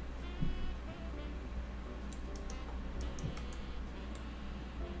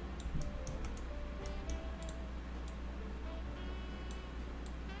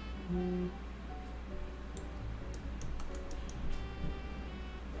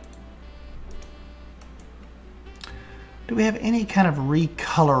 Do we have any kind of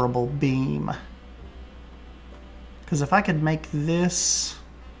recolorable beam? Because if I could make this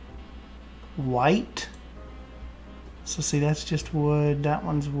white, so see, that's just wood, that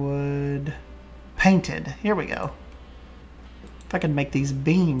one's wood, painted. Here we go. If I could make these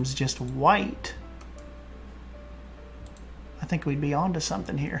beams just white, I think we'd be onto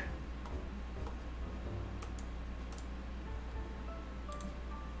something here.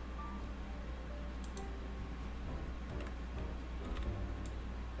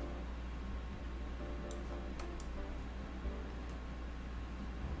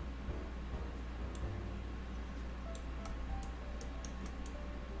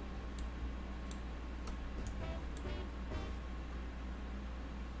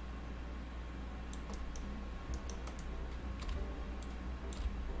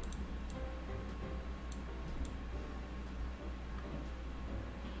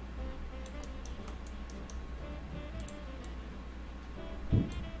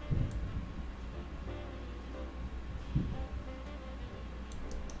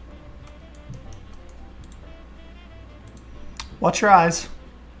 Watch your eyes.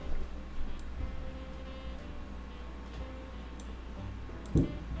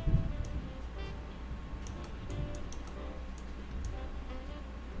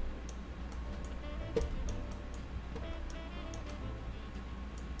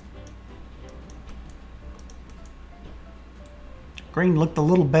 Green looked a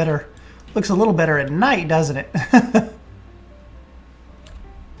little better. Looks a little better at night, doesn't it?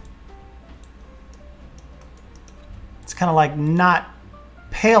 It's kind of like not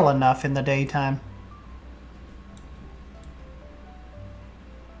pale enough in the daytime.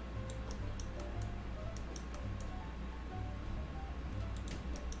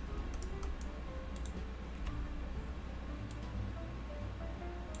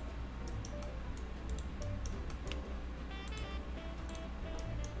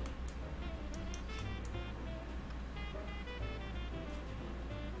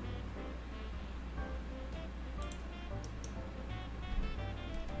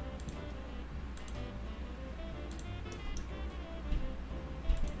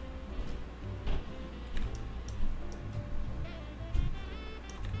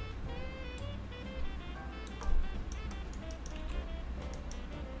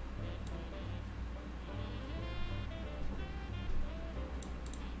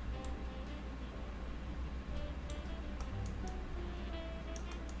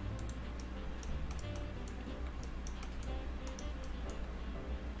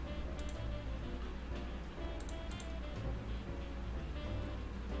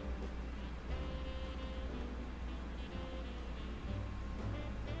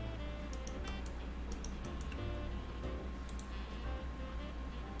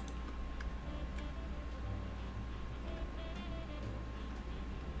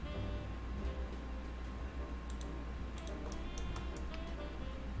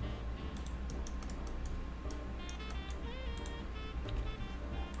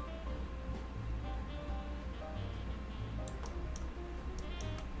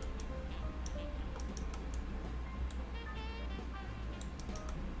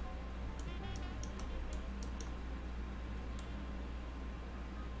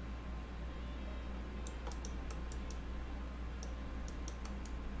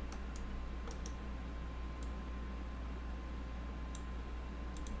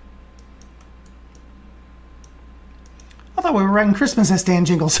 I thought we were writing Christmas as Dan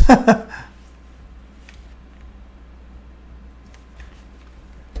Jingles. The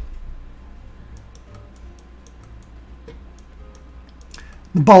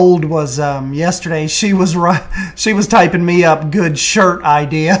Bold was yesterday. She was typing me up good shirt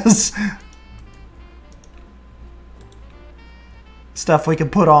ideas. Stuff we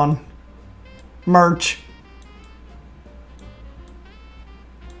could put on merch.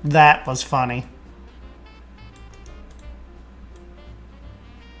 That was funny.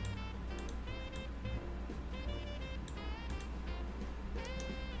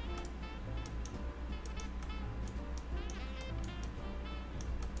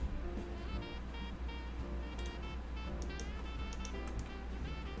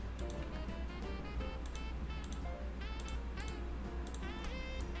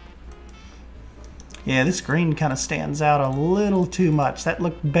 Yeah, this green kind of stands out a little too much. That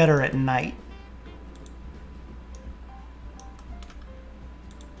looked better at night.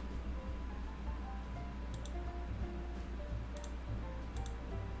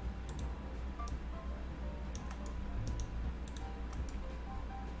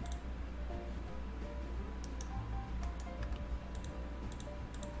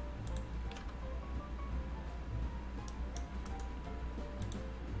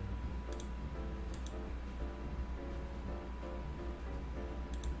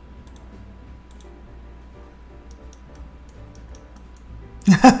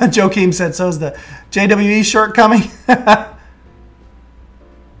 Joakim said, so is the JWE shirt coming?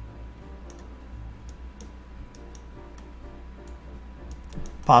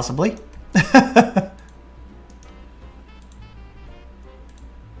 Possibly.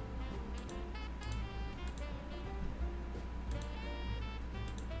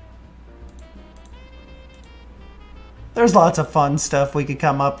 There's lots of fun stuff we could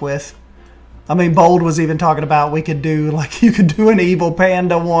come up with. I mean, Bold was even talking about we could do, like, you could do an Evil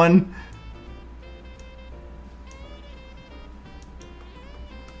Panda one.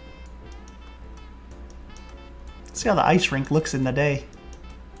 See how the ice rink looks in the day.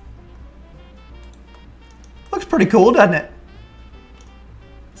 Looks pretty cool, doesn't it?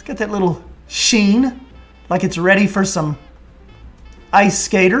 It's got that little sheen, like it's ready for some ice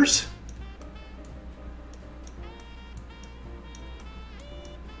skaters.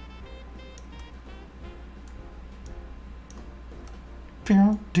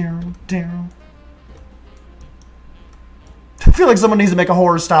 I feel like someone needs to make a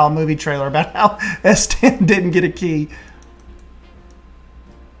horror-style movie trailer about how S10 didn't get a key.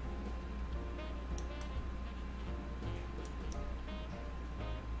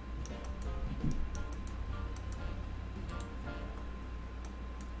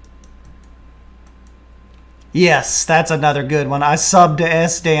 Yes, that's another good one. I subbed to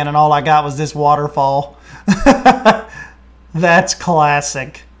S-Dan and all I got was this waterfall. That's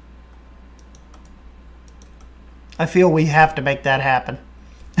classic. I feel we have to make that happen.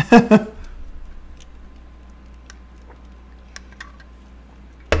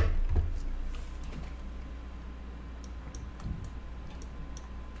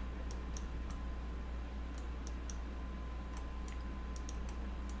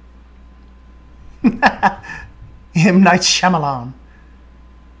 M. Night Shyamalan.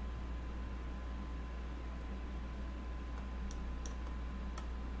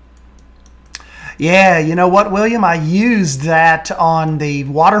 Yeah, you know what, William? I used that on the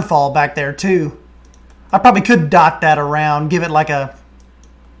waterfall back there, too. I probably could dot that around, give it like a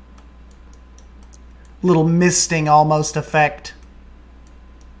little misting almost effect.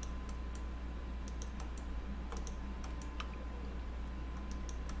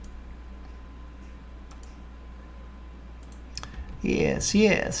 Yes,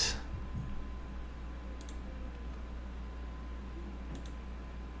 yes.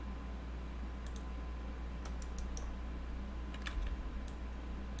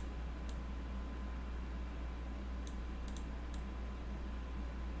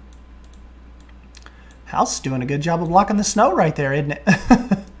 House is doing a good job of blocking the snow right there, isn't it?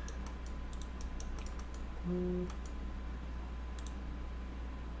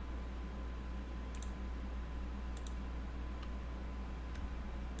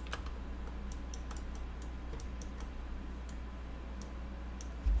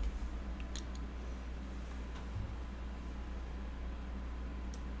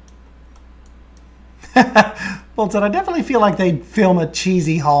 Bolton, I definitely feel like they'd film a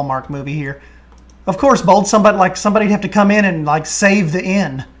cheesy Hallmark movie here. Of course, Bolt, somebody'd have to come in and like save the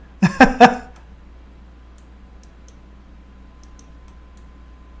inn.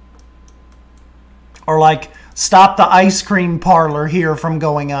 Or like stop the ice cream parlor here from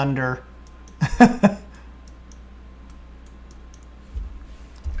going under.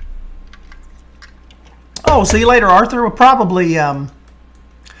 Oh, see you later, Arthur. We'll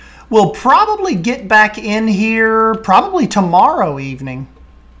probably get back in here probably tomorrow evening.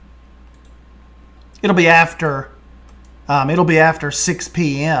 It'll be after 6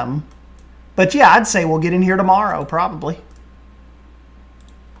 p.m. But yeah, I'd say we'll get in here tomorrow probably.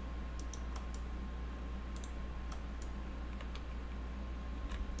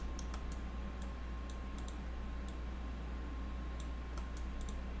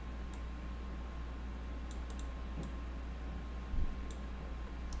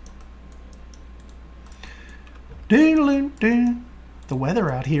 The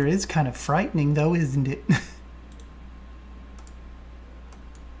weather out here is kind of frightening though, isn't it?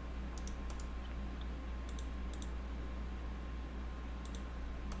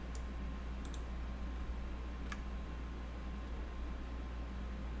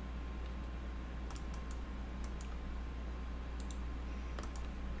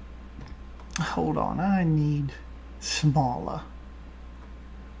 Hold on, I need smaller.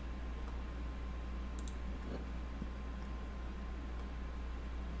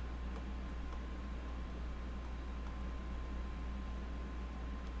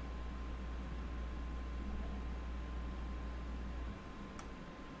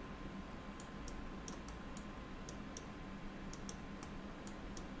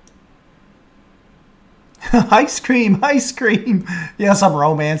 Ice cream, ice cream. Yeah, some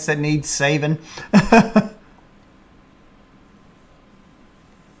romance that needs saving.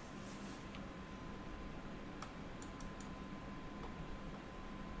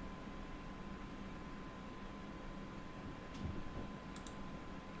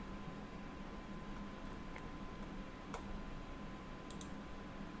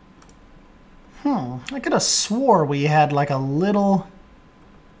 I could have swore we had like a little...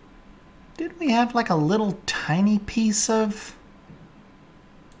 Did we have like a little tiny piece of...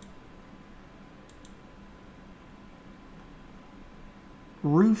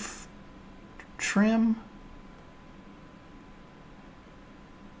 roof trim?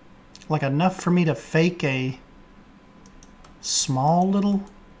 Like enough for me to fake a small little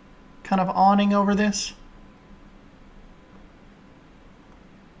kind of awning over this?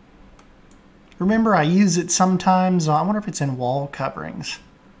 Remember, I use it sometimes, I wonder if it's in wall coverings.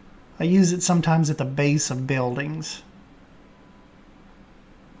 I use it sometimes at the base of buildings.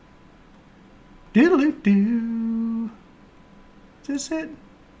 Doodle-doo. Is this it?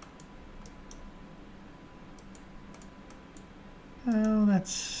 Oh,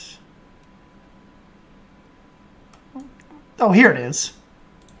 that's... Oh, here it is.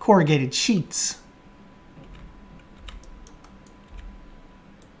 Corrugated sheets.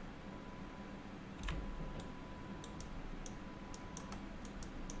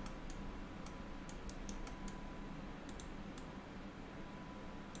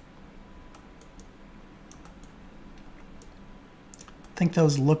 I think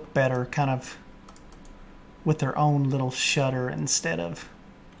those look better kind of with their own little shutter instead of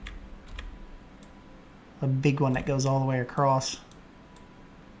a big one that goes all the way across.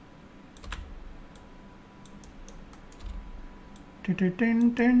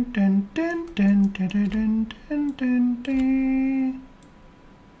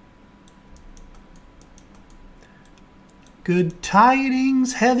 Good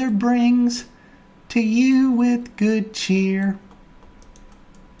tidings Heather brings to you with good cheer.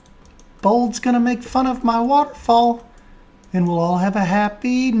 Bold's gonna make fun of my waterfall, and we'll all have a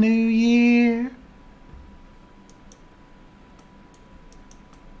happy new year.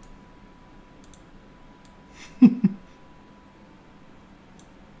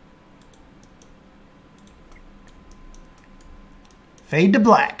 Fade to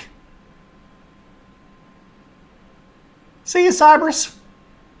black. See you, Cybers.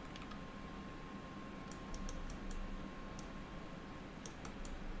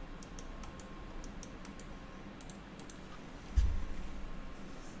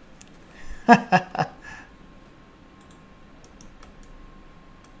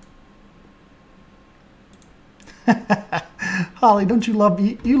 Holly, don't you love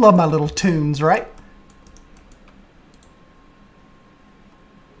you love my little tunes, right?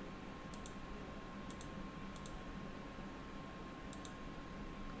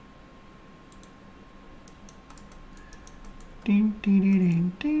 Ding ding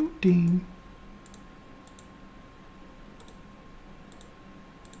ding ding ding.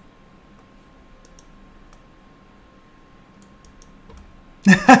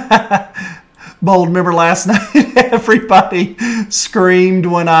 Bold, remember last night everybody screamed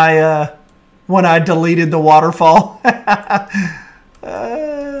when I deleted the waterfall. I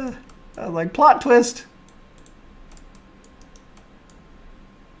was like, plot twist.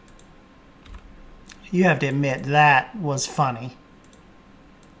 You have to admit that was funny.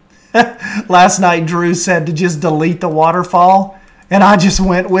 Last night Drew said to just delete the waterfall and I just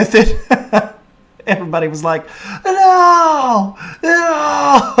went with it. Everybody was like, no,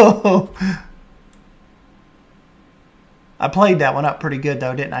 no. I played that one up pretty good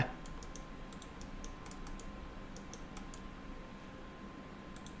though, didn't I?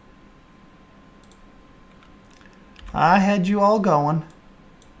 I had you all going.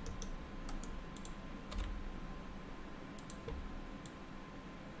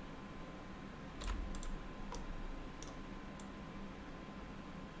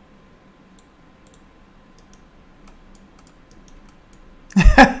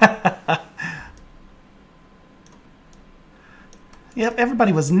 Yep,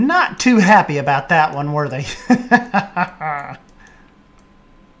 everybody was not too happy about that one, were they?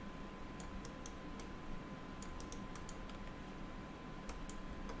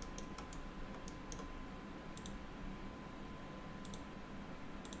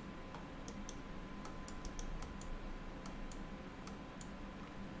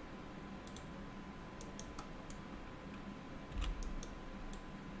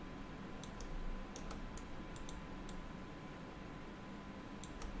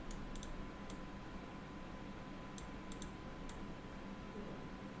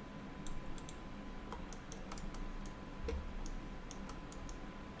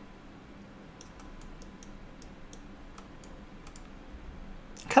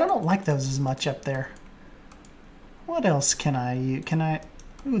 Kind of don't like those as much up there. What else can I use?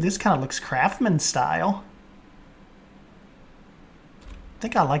 Ooh, this kind of looks craftsman style. I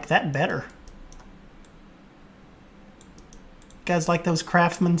think I like that better. You guys like those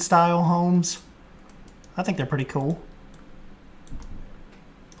craftsman style homes? I think they're pretty cool.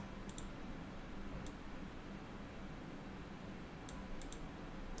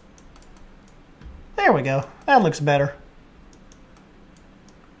 There we go. That looks better.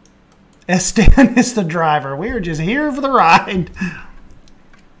 Stan is the driver. We were just here for the ride.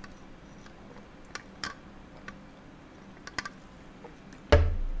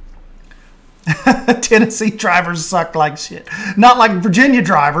 Tennessee drivers suck like shit. Not like Virginia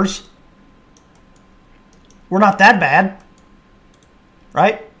drivers. We're not that bad.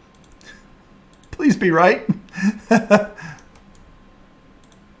 Right? Please be right.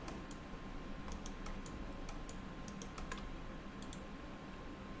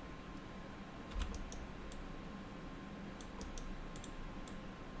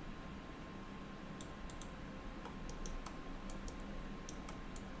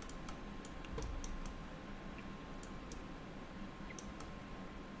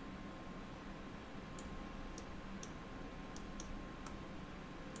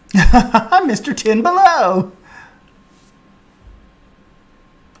 Mr. 10 Below.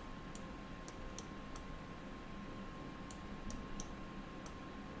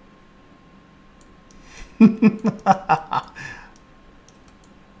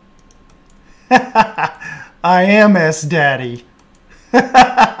 I am S Daddy.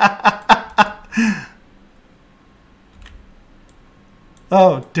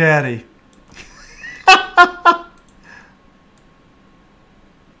 Oh, Daddy.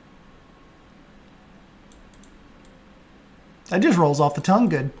 That just rolls off the tongue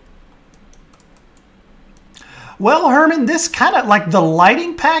good. Well, Herman, this kind of like the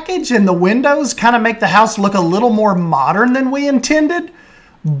lighting package and the windows kind of make the house look a little more modern than we intended,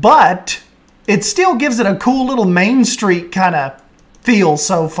 but it still gives it a cool little Main Street kind of feel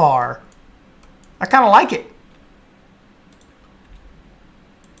so far. I kind of like it.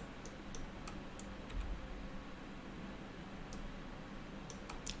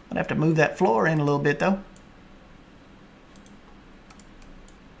 I'd have to move that floor in a little bit though.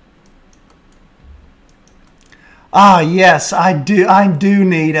 Ah, yes, I do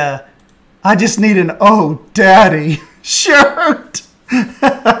need a... I just need an Oh Daddy shirt.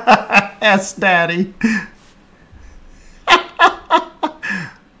 Yes, Daddy.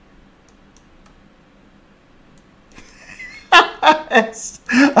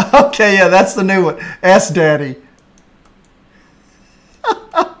 Okay, yeah, that's the new one. S Daddy.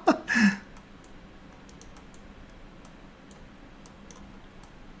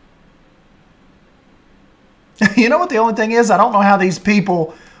 You know what the only thing is? I don't know how these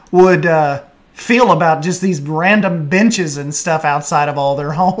people would feel about just these random benches and stuff outside of all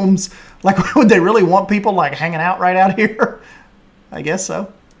their homes. Like, would they really want people like hanging out right out here? I guess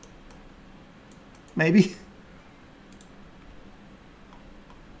so. Maybe.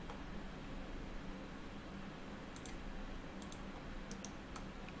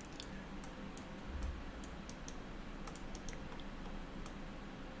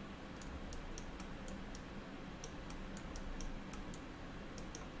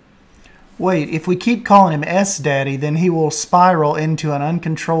 Wait, if we keep calling him S Daddy, then he will spiral into an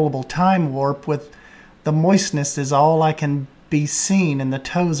uncontrollable time warp with the moistness is all I can be seen and the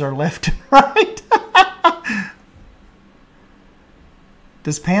toes are left and right.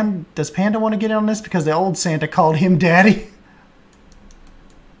 Does Panda want to get in on this? Because the old Santa called him Daddy.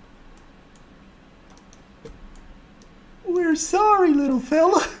 We're sorry, little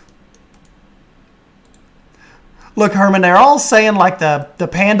fella. Look, Herman, they're all saying like the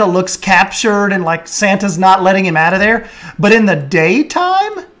panda looks captured and like Santa's not letting him out of there. But in the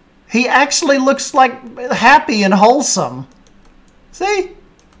daytime, he actually looks like happy and wholesome. See?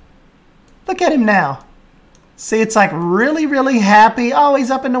 Look at him now. See, it's like really, really happy. Oh, he's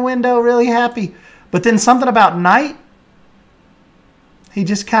up in the window, really happy. But then something about night, he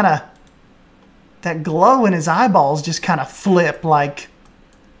just kind of, that glow in his eyeballs just kind of flip like,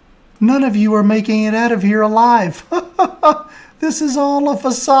 none of you are making it out of here alive. This is all a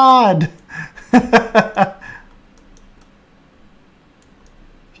facade.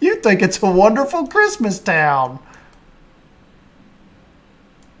 You think it's a wonderful Christmas town.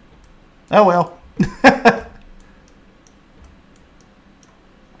 Oh well.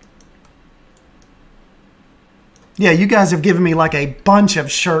 Yeah, you guys have given me like a bunch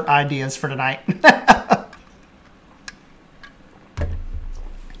of shirt ideas for tonight.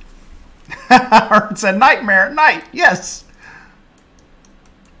 It's a nightmare at night. Yes.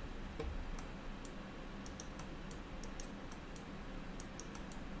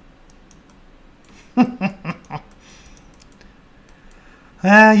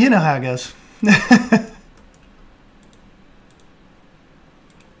 You know how it goes.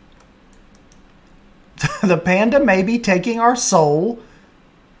 The panda may be taking our souls,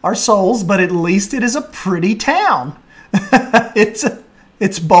 but at least it is a pretty town.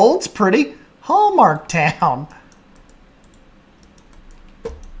 It's bold, it's pretty. Hallmark town.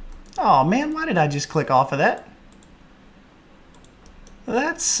 Oh man, why did I just click off of that?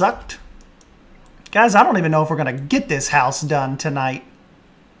 That sucked. Guys, I don't even know if we're going to get this house done tonight.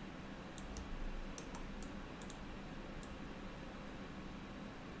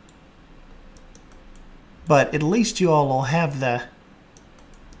 But at least you all will have the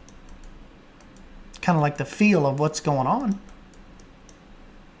kind of like the feel of what's going on.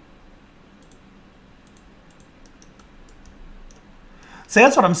 See,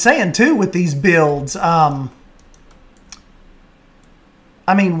 that's what I'm saying too with these builds. I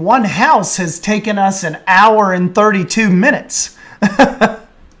mean, one house has taken us 1 hour and 32 minutes. Yeah,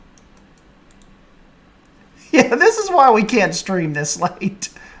 this is why we can't stream this late.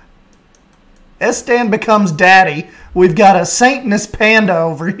 S-Stan becomes daddy. We've got a Satanist panda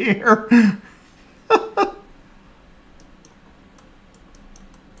over here.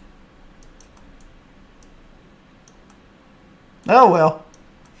 Oh, well.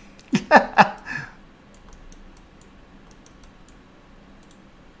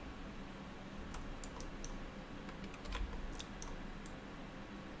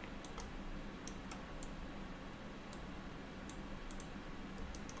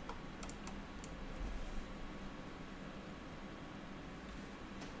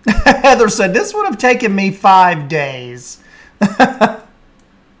 Heather said, this would have taken me 5 days.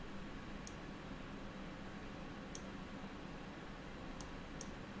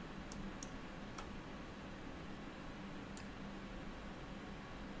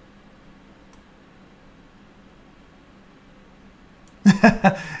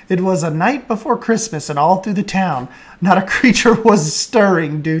 It was a night before Christmas, and all through the town, not a creature was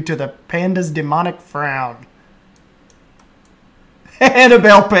stirring due to the panda's demonic frown.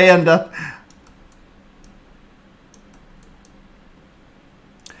 Annabelle Panda.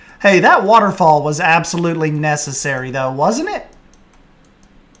 Hey, that waterfall was absolutely necessary, though, wasn't it?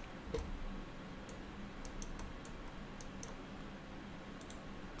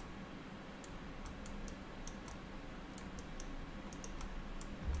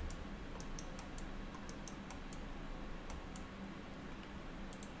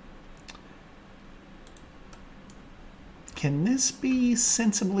 Can this be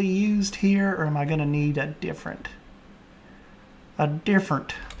sensibly used here, or am I going to need a different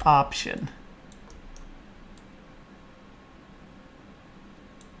option?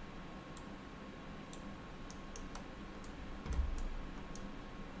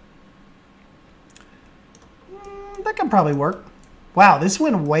 That can probably work. Wow, this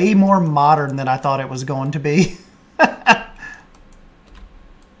went way more modern than I thought it was going to be.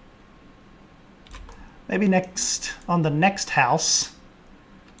 Maybe next, on the next house,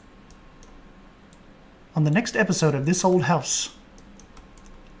 on the next episode of This Old House.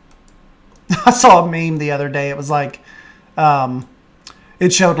 I saw a meme the other day. It was like,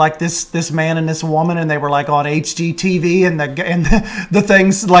 it showed like this man and this woman, and they were like on HGTV, and the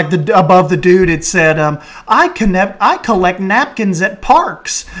things like above the dude, it said, I collect napkins at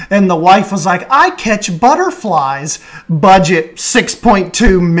parks, and the wife was like, I catch butterflies. Budget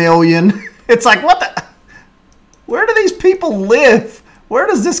 $6.2 million. It's like, what the? Where do these people live? Where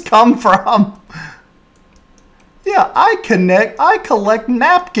does this come from? Yeah, I collect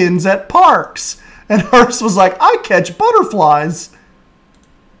napkins at parks. And hers was like, I catch butterflies.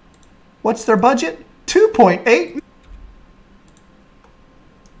 What's their budget? 2.8.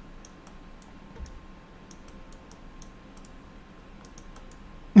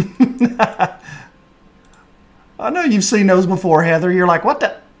 I know you've seen those before, Heather. You're like, what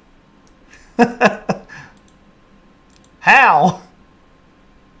the? How?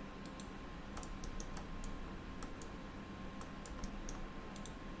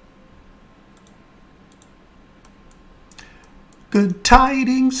 Good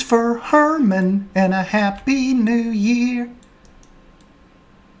tidings for Herman and a happy new year.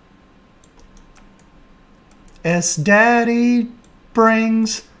 S Daddy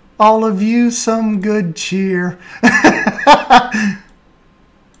brings all of you some good cheer.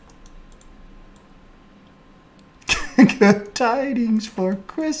 Good tidings for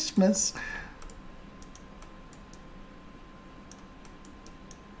Christmas.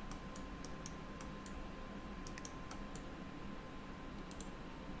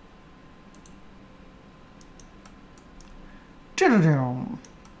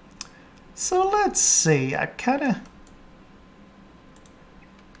 So let's see. I kind of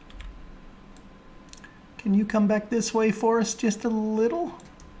Can you come back this way for us just a little?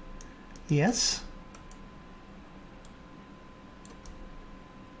 Yes.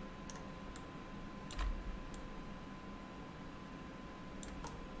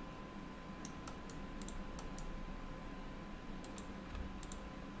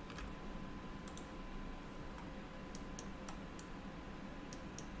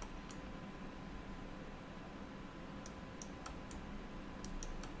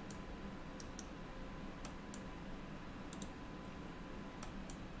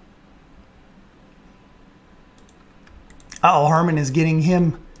 Uh-oh, Herman is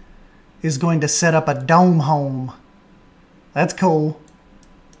going to set up a dome home. That's cool.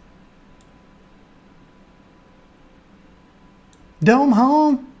 Dome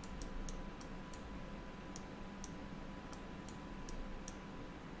home?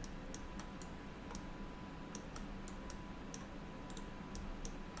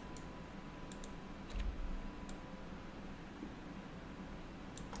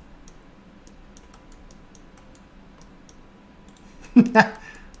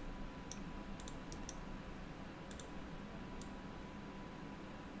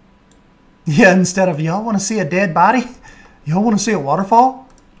 Yeah, instead of, y'all want to see a dead body? Y'all want to see a waterfall?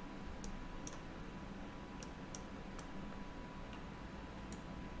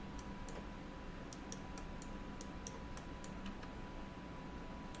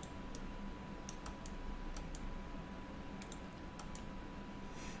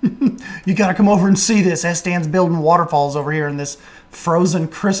 You gotta come over and see this. S-Dan's building waterfalls over here in this frozen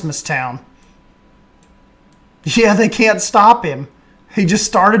Christmas town. Yeah, they can't stop him. He just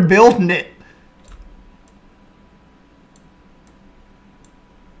started building it.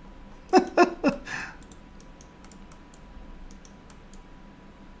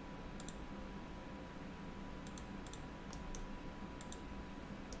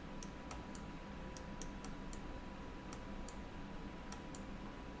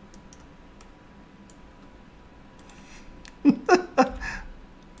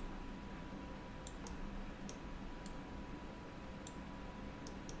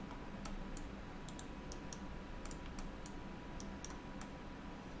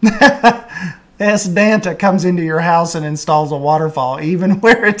 S-Danta comes into your house and installs a waterfall, even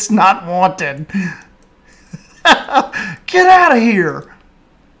where it's not wanted. Get out of here!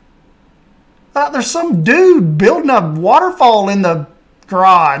 There's some dude building a waterfall in the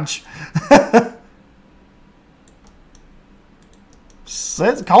garage.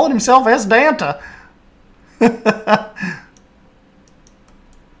 Calling himself S-Danta.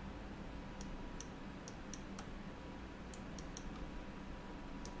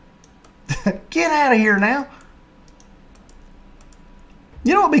 Get out of here now.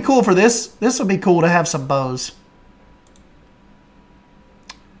 You know what would be cool for this? This would be cool to have some bows.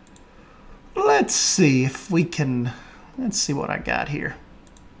 Let's see if we can... Let's see what I got here.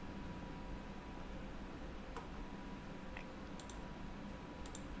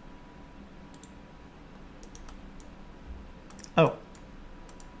 Oh.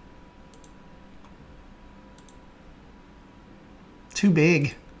 Too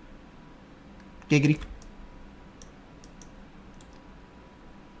big. Giggity.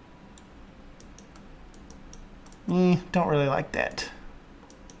 Don't really like that.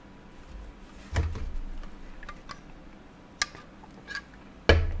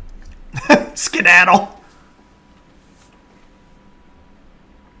 Skedaddle.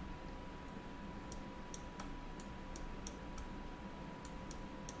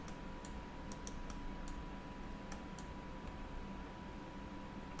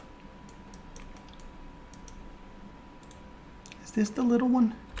 Is this the little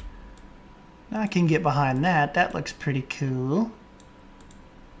one? I can get behind that. That looks pretty cool.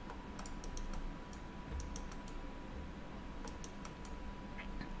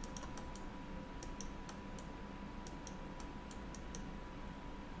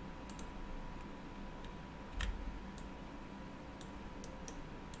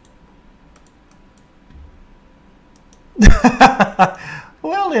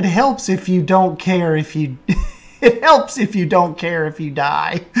 Well, it helps if you don't care if you... It helps if you don't care if you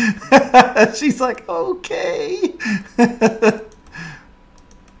die. She's like, okay.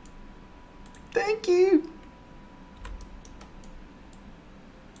 Thank you.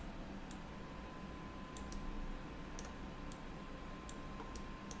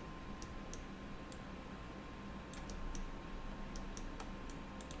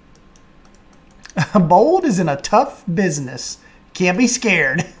 Bold is in a tough business. Can't be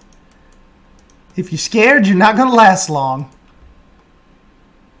scared. If you're scared, you're not going to last long.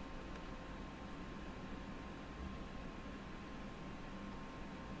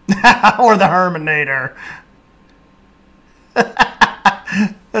 Or the Herminator.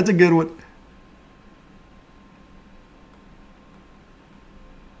 That's a good one.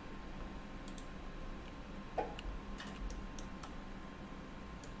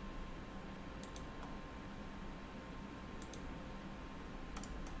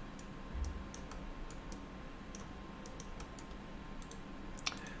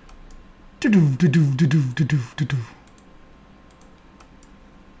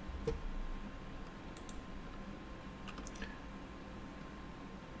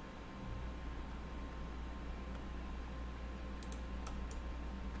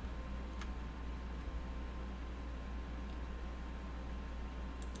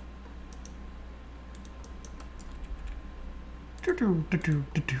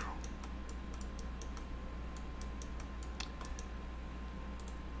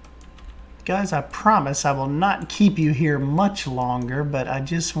 Guys, I promise I will not keep you here much longer, but I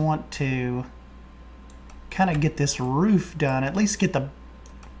just want to kind of get this roof done, at least get the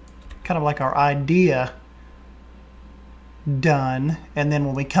kind of like our idea done, and then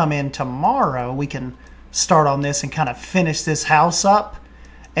when we come in tomorrow we can start on this and kind of finish this house up,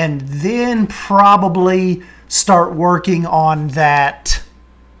 and then probably start working on that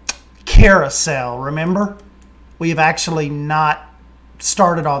carousel. Remember, we have actually not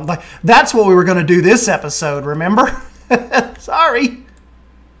started on, like, that's what we were going to do this episode, remember? Sorry,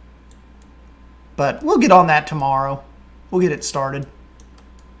 but we'll get on that tomorrow. We'll get it started.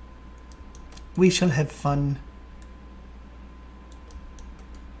 We shall have fun.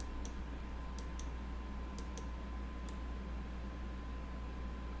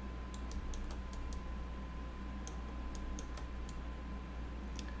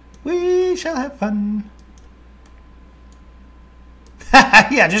 We shall have fun.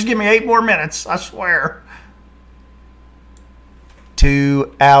 Yeah, just give me 8 more minutes, I swear.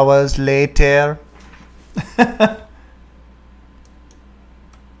 2 hours later.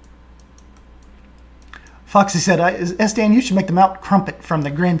 Foxy said, "SDN, you should make the Mount Crumpet from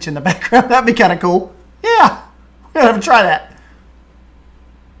the Grinch in the background. That'd be kind of cool." Yeah, we're gonna have to try that.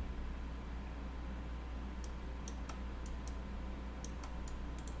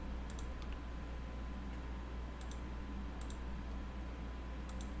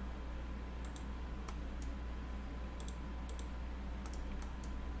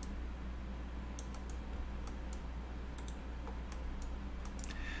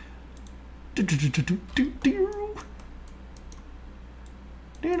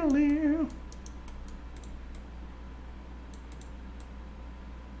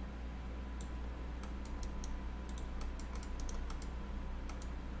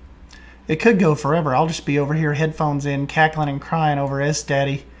 It could go forever. I'll just be over here, headphones in, cackling and crying over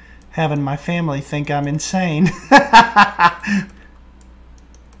S-Daddy, having my family think I'm insane.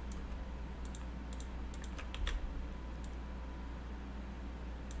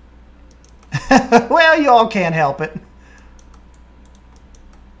 Well, you all can't help it.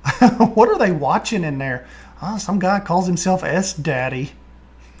 What are they watching in there? Oh, some guy calls himself S-Daddy.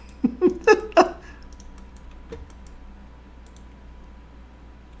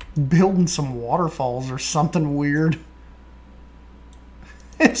 Building some waterfalls or something weird.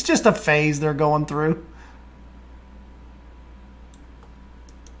 It's just a phase they're going through.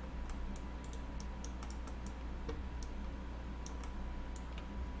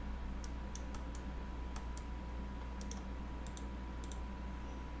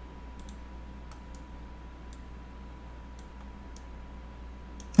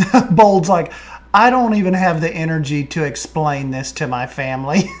 Bold's like, I don't even have the energy to explain this to my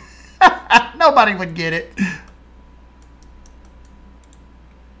family. Nobody would get it.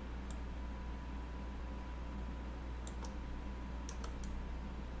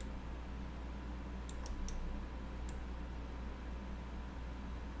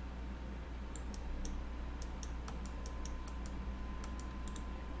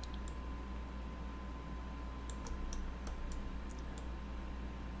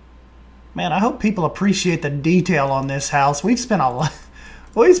 Man, I hope people appreciate the detail on this house. We've spent a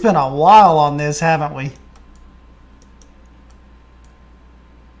while on this, haven't we?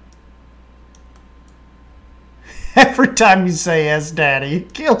 Every time you say yes, Daddy,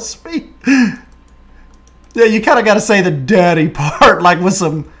 it kills me. Yeah, you kind of got to say the daddy part, like with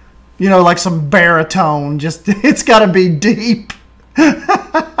some, you know, like some baritone. Just, it's got to be deep.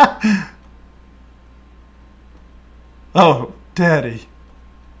 Oh, Daddy.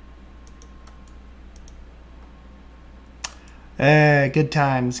 Good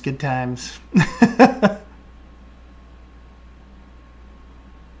times, good times.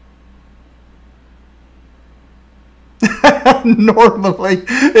 Normally,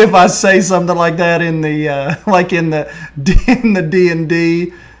 if I say something like that in the like in the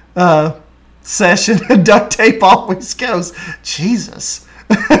D&D session, duct tape always goes, Jesus.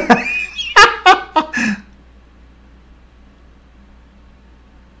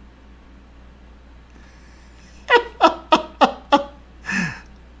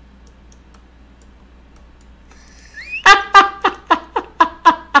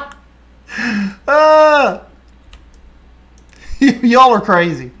 Y'all are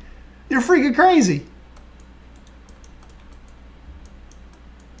crazy. You're freaking crazy.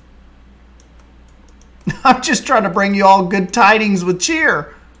 I'm just trying to bring you all good tidings with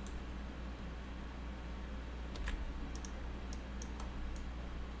cheer.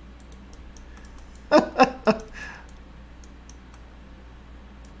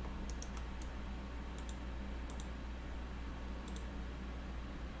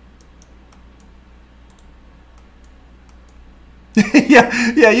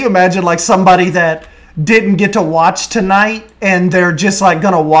 Yeah, you imagine like somebody that didn't get to watch tonight and they're just like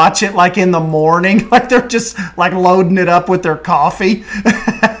gonna watch it like in the morning, like they're just like loading it up with their coffee.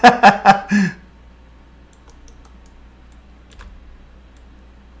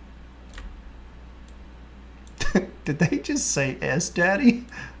 Did they just say S, Daddy?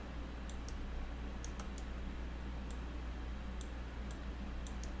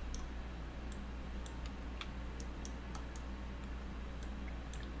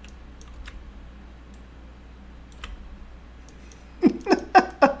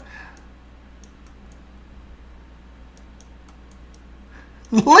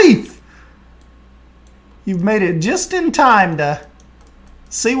 Leaf! You've made it just in time to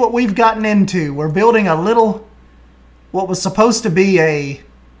see what we've gotten into. We're building a little, what was supposed to be a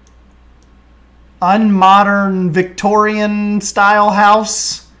unmodern Victorian style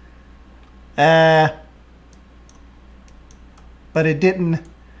house. But it didn't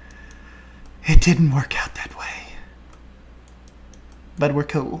work out that way. But we're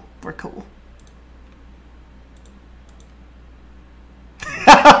cool. We're cool.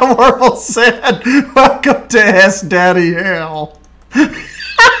 Warble said, welcome to S Daddy Hell.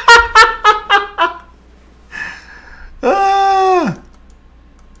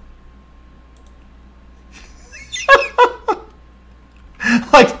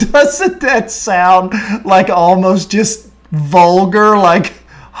 Like, doesn't that sound like almost just vulgar? Like,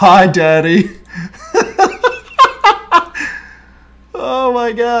 hi, Daddy. Oh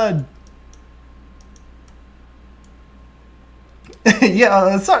my God.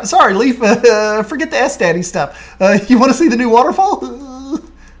 Yeah, sorry, Leaf. Forget the S Daddy stuff. You want to see the new waterfall?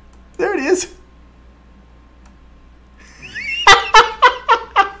 There it is.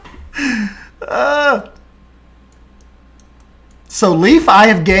 So, Leaf, I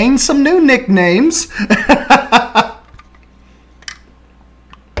have gained some new nicknames.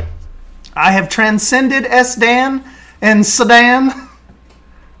 I have transcended S-Dan and Sedan.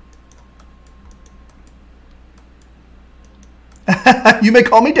 You may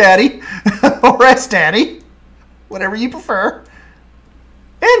call me Daddy or S-Daddy, whatever you prefer.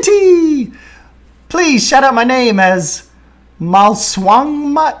 Auntie! Please shout out my name as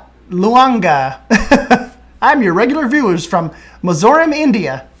Malswangmat Luanga. I'm your regular viewers from Mizoram,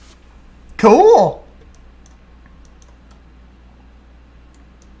 India. Cool.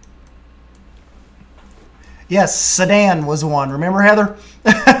 Yes, Sedan was one. Remember, Heather?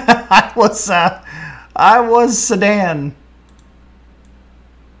 I was Sedan.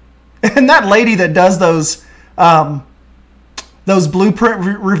 And that lady that does those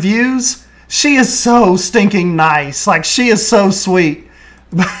blueprint reviews, she is so stinking nice. Like, she is so sweet.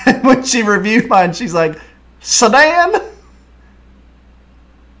 But when she reviewed mine, she's like, Sedan?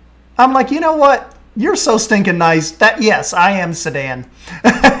 I'm like, you know what? You're so stinking nice. That, yes, I am Sedan.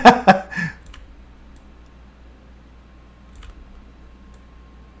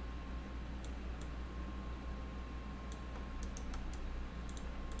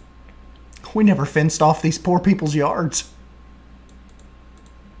 We never fenced off these poor people's yards.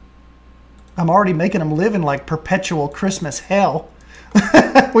 I'm already making them live in like perpetual Christmas hell.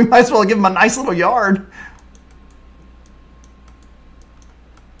 We might as well give them a nice little yard.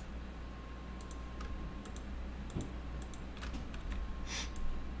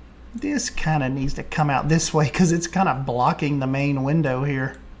 This kind of needs to come out this way because it's kind of blocking the main window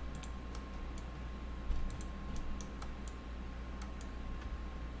here.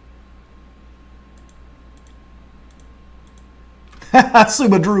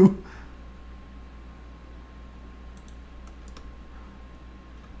 Suba Drew.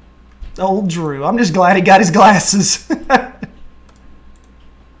 Old Drew. I'm just glad he got his glasses.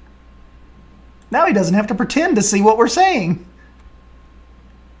 Now he doesn't have to pretend to see what we're saying.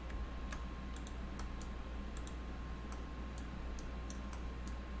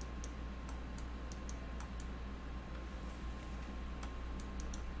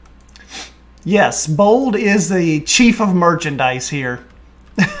 Yes, Bold is the chief of merchandise here.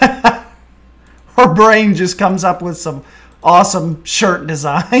 Her brain just comes up with some awesome shirt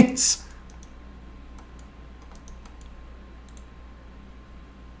designs.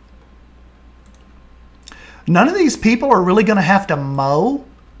 None of these people are really going to have to mow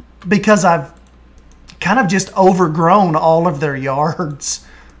because I've kind of just overgrown all of their yards.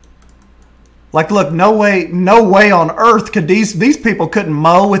 Like, look, no way on earth could these people couldn't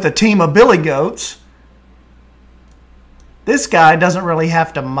mow with a team of billy goats. This guy doesn't really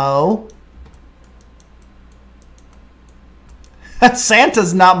have to mow.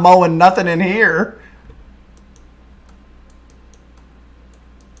 Santa's not mowing nothing in here.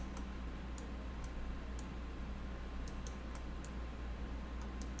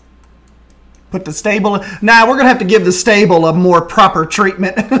 Put the stable... Nah, we're going to have to give the stable a more proper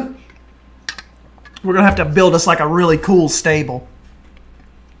treatment. We're going to have to build us like a really cool stable.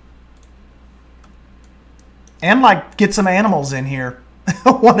 And like get some animals in here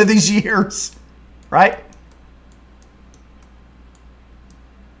one of these years. Right?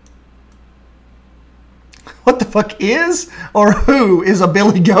 What the fuck is or who is a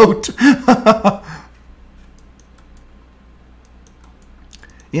billy goat?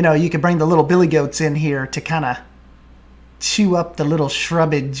 You know, you could bring the little billy goats in here to kind of chew up the little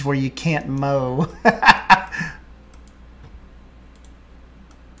shrubbage where you can't mow.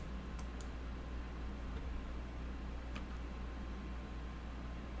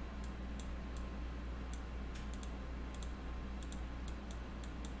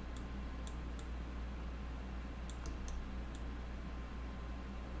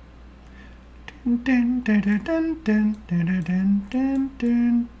 Dun, dun, dun, dun, dun, dun, dun, dun,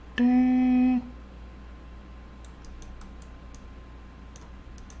 dun, dun.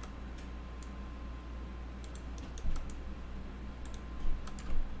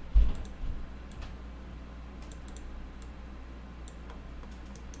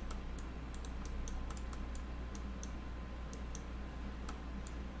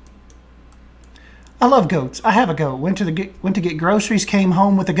 I love goats. I have a goat. Went to get groceries, came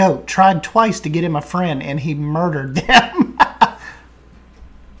home with a goat. Tried twice to get him a friend, and he murdered them.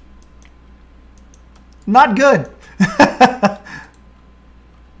 Not good.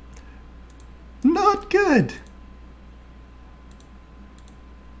 Not good.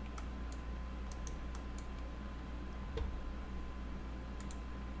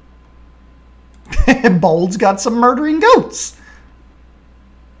 Bold's got some murdering goats.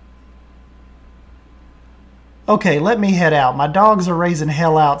 Okay, let me head out. My dogs are raising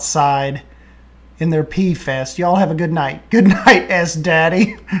hell outside in their pee fest. Y'all have a good night. Good night, S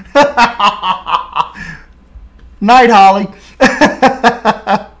Daddy. Night, Holly.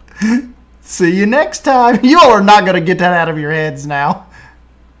 See you next time. You all are not going to get that out of your heads now.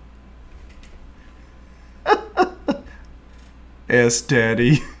 S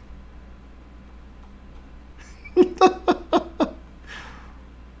Daddy.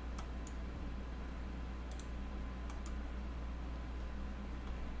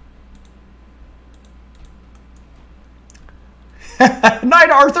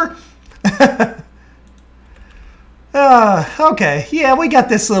 Night, Arthur. Okay, yeah, we got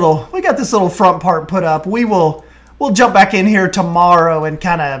this little front part put up. We'll jump back in here tomorrow and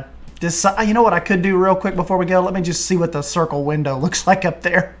kind of decide. You know what I could do real quick before we go? Let me just see what the circle window looks like up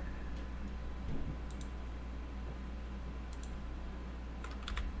there.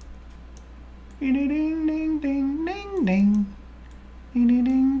 Ding ding ding ding ding ding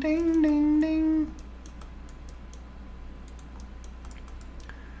ding ding ding ding.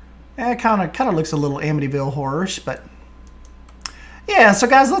 It kind of looks a little Amityville horror-ish, but yeah. So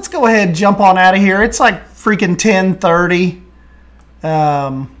guys, let's go ahead and jump on out of here. It's like freaking 10:30,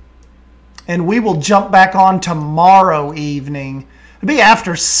 and we will jump back on tomorrow evening. It'll be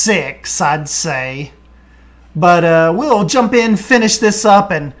after 6, I'd say, but we'll jump in, finish this up,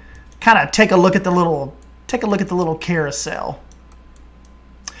 and kind of take a look at the little carousel.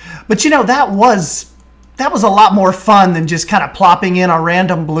 But you know, that was a lot more fun than just kind of plopping in a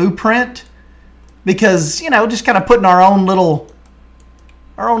random blueprint, because, you know, just kind of putting our own little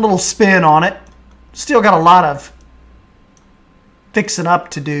spin on it. Still got a lot of fixing up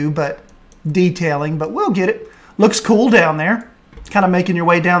to do, but detailing, but we'll get it. Looks cool down there. Kind of making your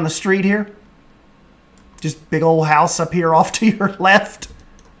way down the street here. Just big old house up here off to your left.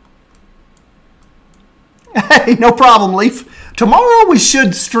 Hey, no problem, Leaf. Tomorrow we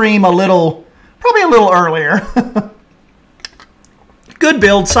should stream probably a little earlier. Good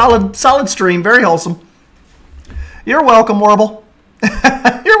build, solid stream, very wholesome. You're welcome, Warble.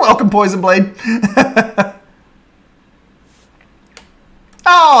 You're welcome, Poison Blade.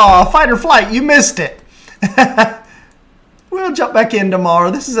 Oh, fight or flight, you missed it. We'll jump back in tomorrow.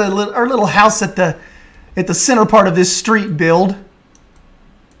 This is our little house at the center part of this street build.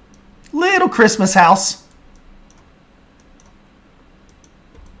 Little Christmas house.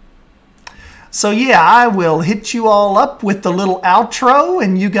 So yeah, I will hit you all up with the little outro,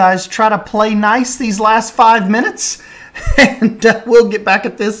 and you guys try to play nice these last 5 minutes, and we'll get back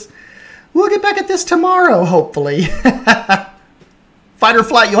at this. We'll get back at this tomorrow, hopefully. Fight or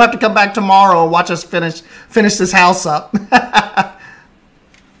flight, you'll have to come back tomorrow and watch us finish this house up.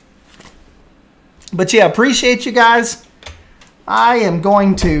 But yeah, appreciate you guys. I am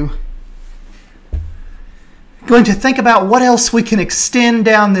going to think about what else we can extend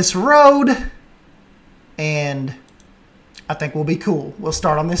down this road, and I think we'll be cool. We'll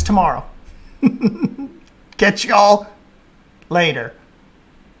start on this tomorrow. Catch y'all later.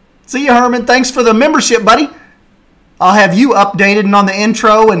 See you, Herman. Thanks for the membership, buddy. I'll have you updated and on the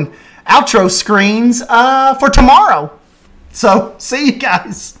intro and outro screens for tomorrow. So, see you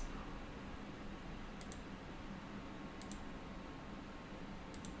guys.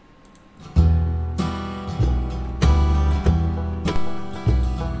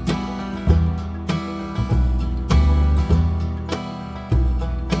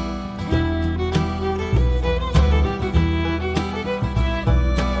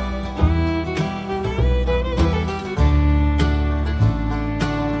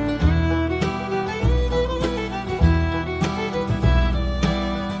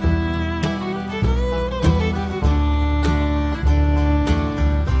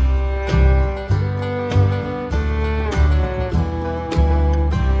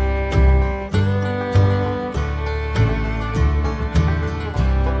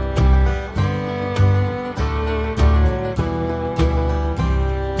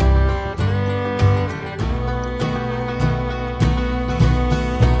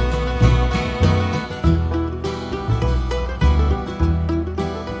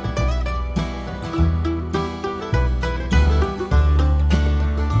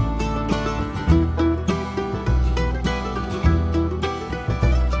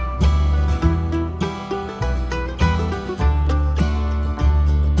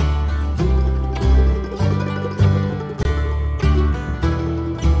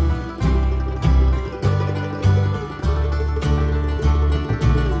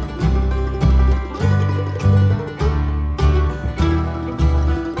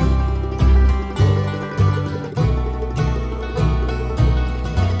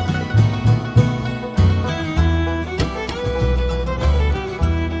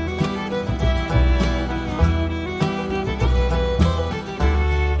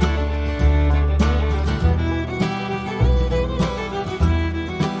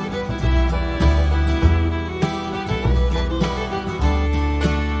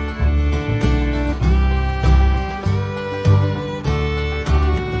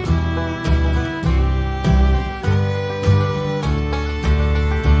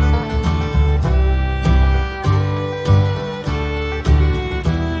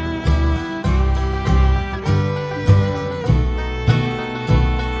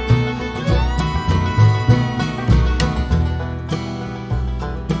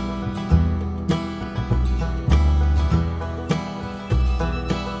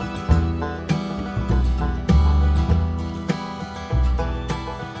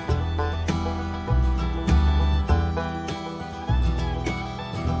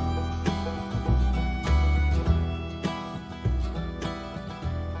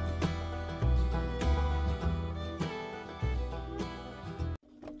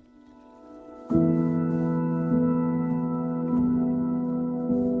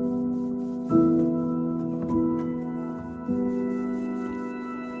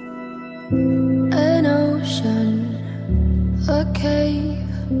 An ocean, a cave,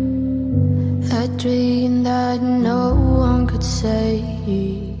 a dream that no one could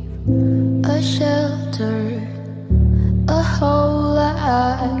save, a shelter, a whole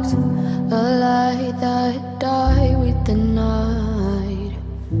act, a light that died with the night.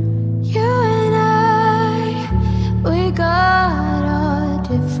 You and I, we got our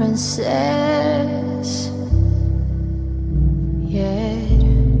differences, yeah.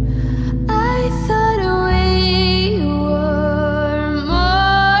 I thought we were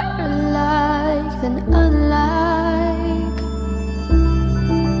more alike than unlike.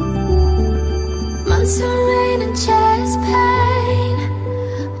 Months of rain and chest pain.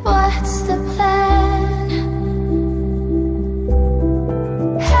 What's the plan?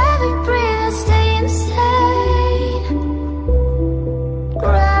 Heavy breathing, stay insane.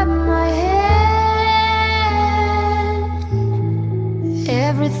 Grab my hand. Yeah.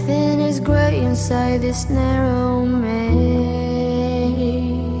 inside this narrow maze.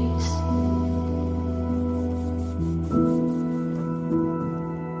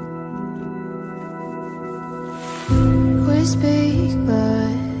 We speak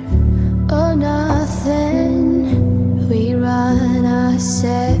but oh nothing. We run our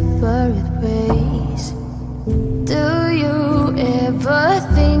separate ways. Do you ever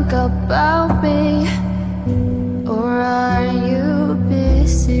think about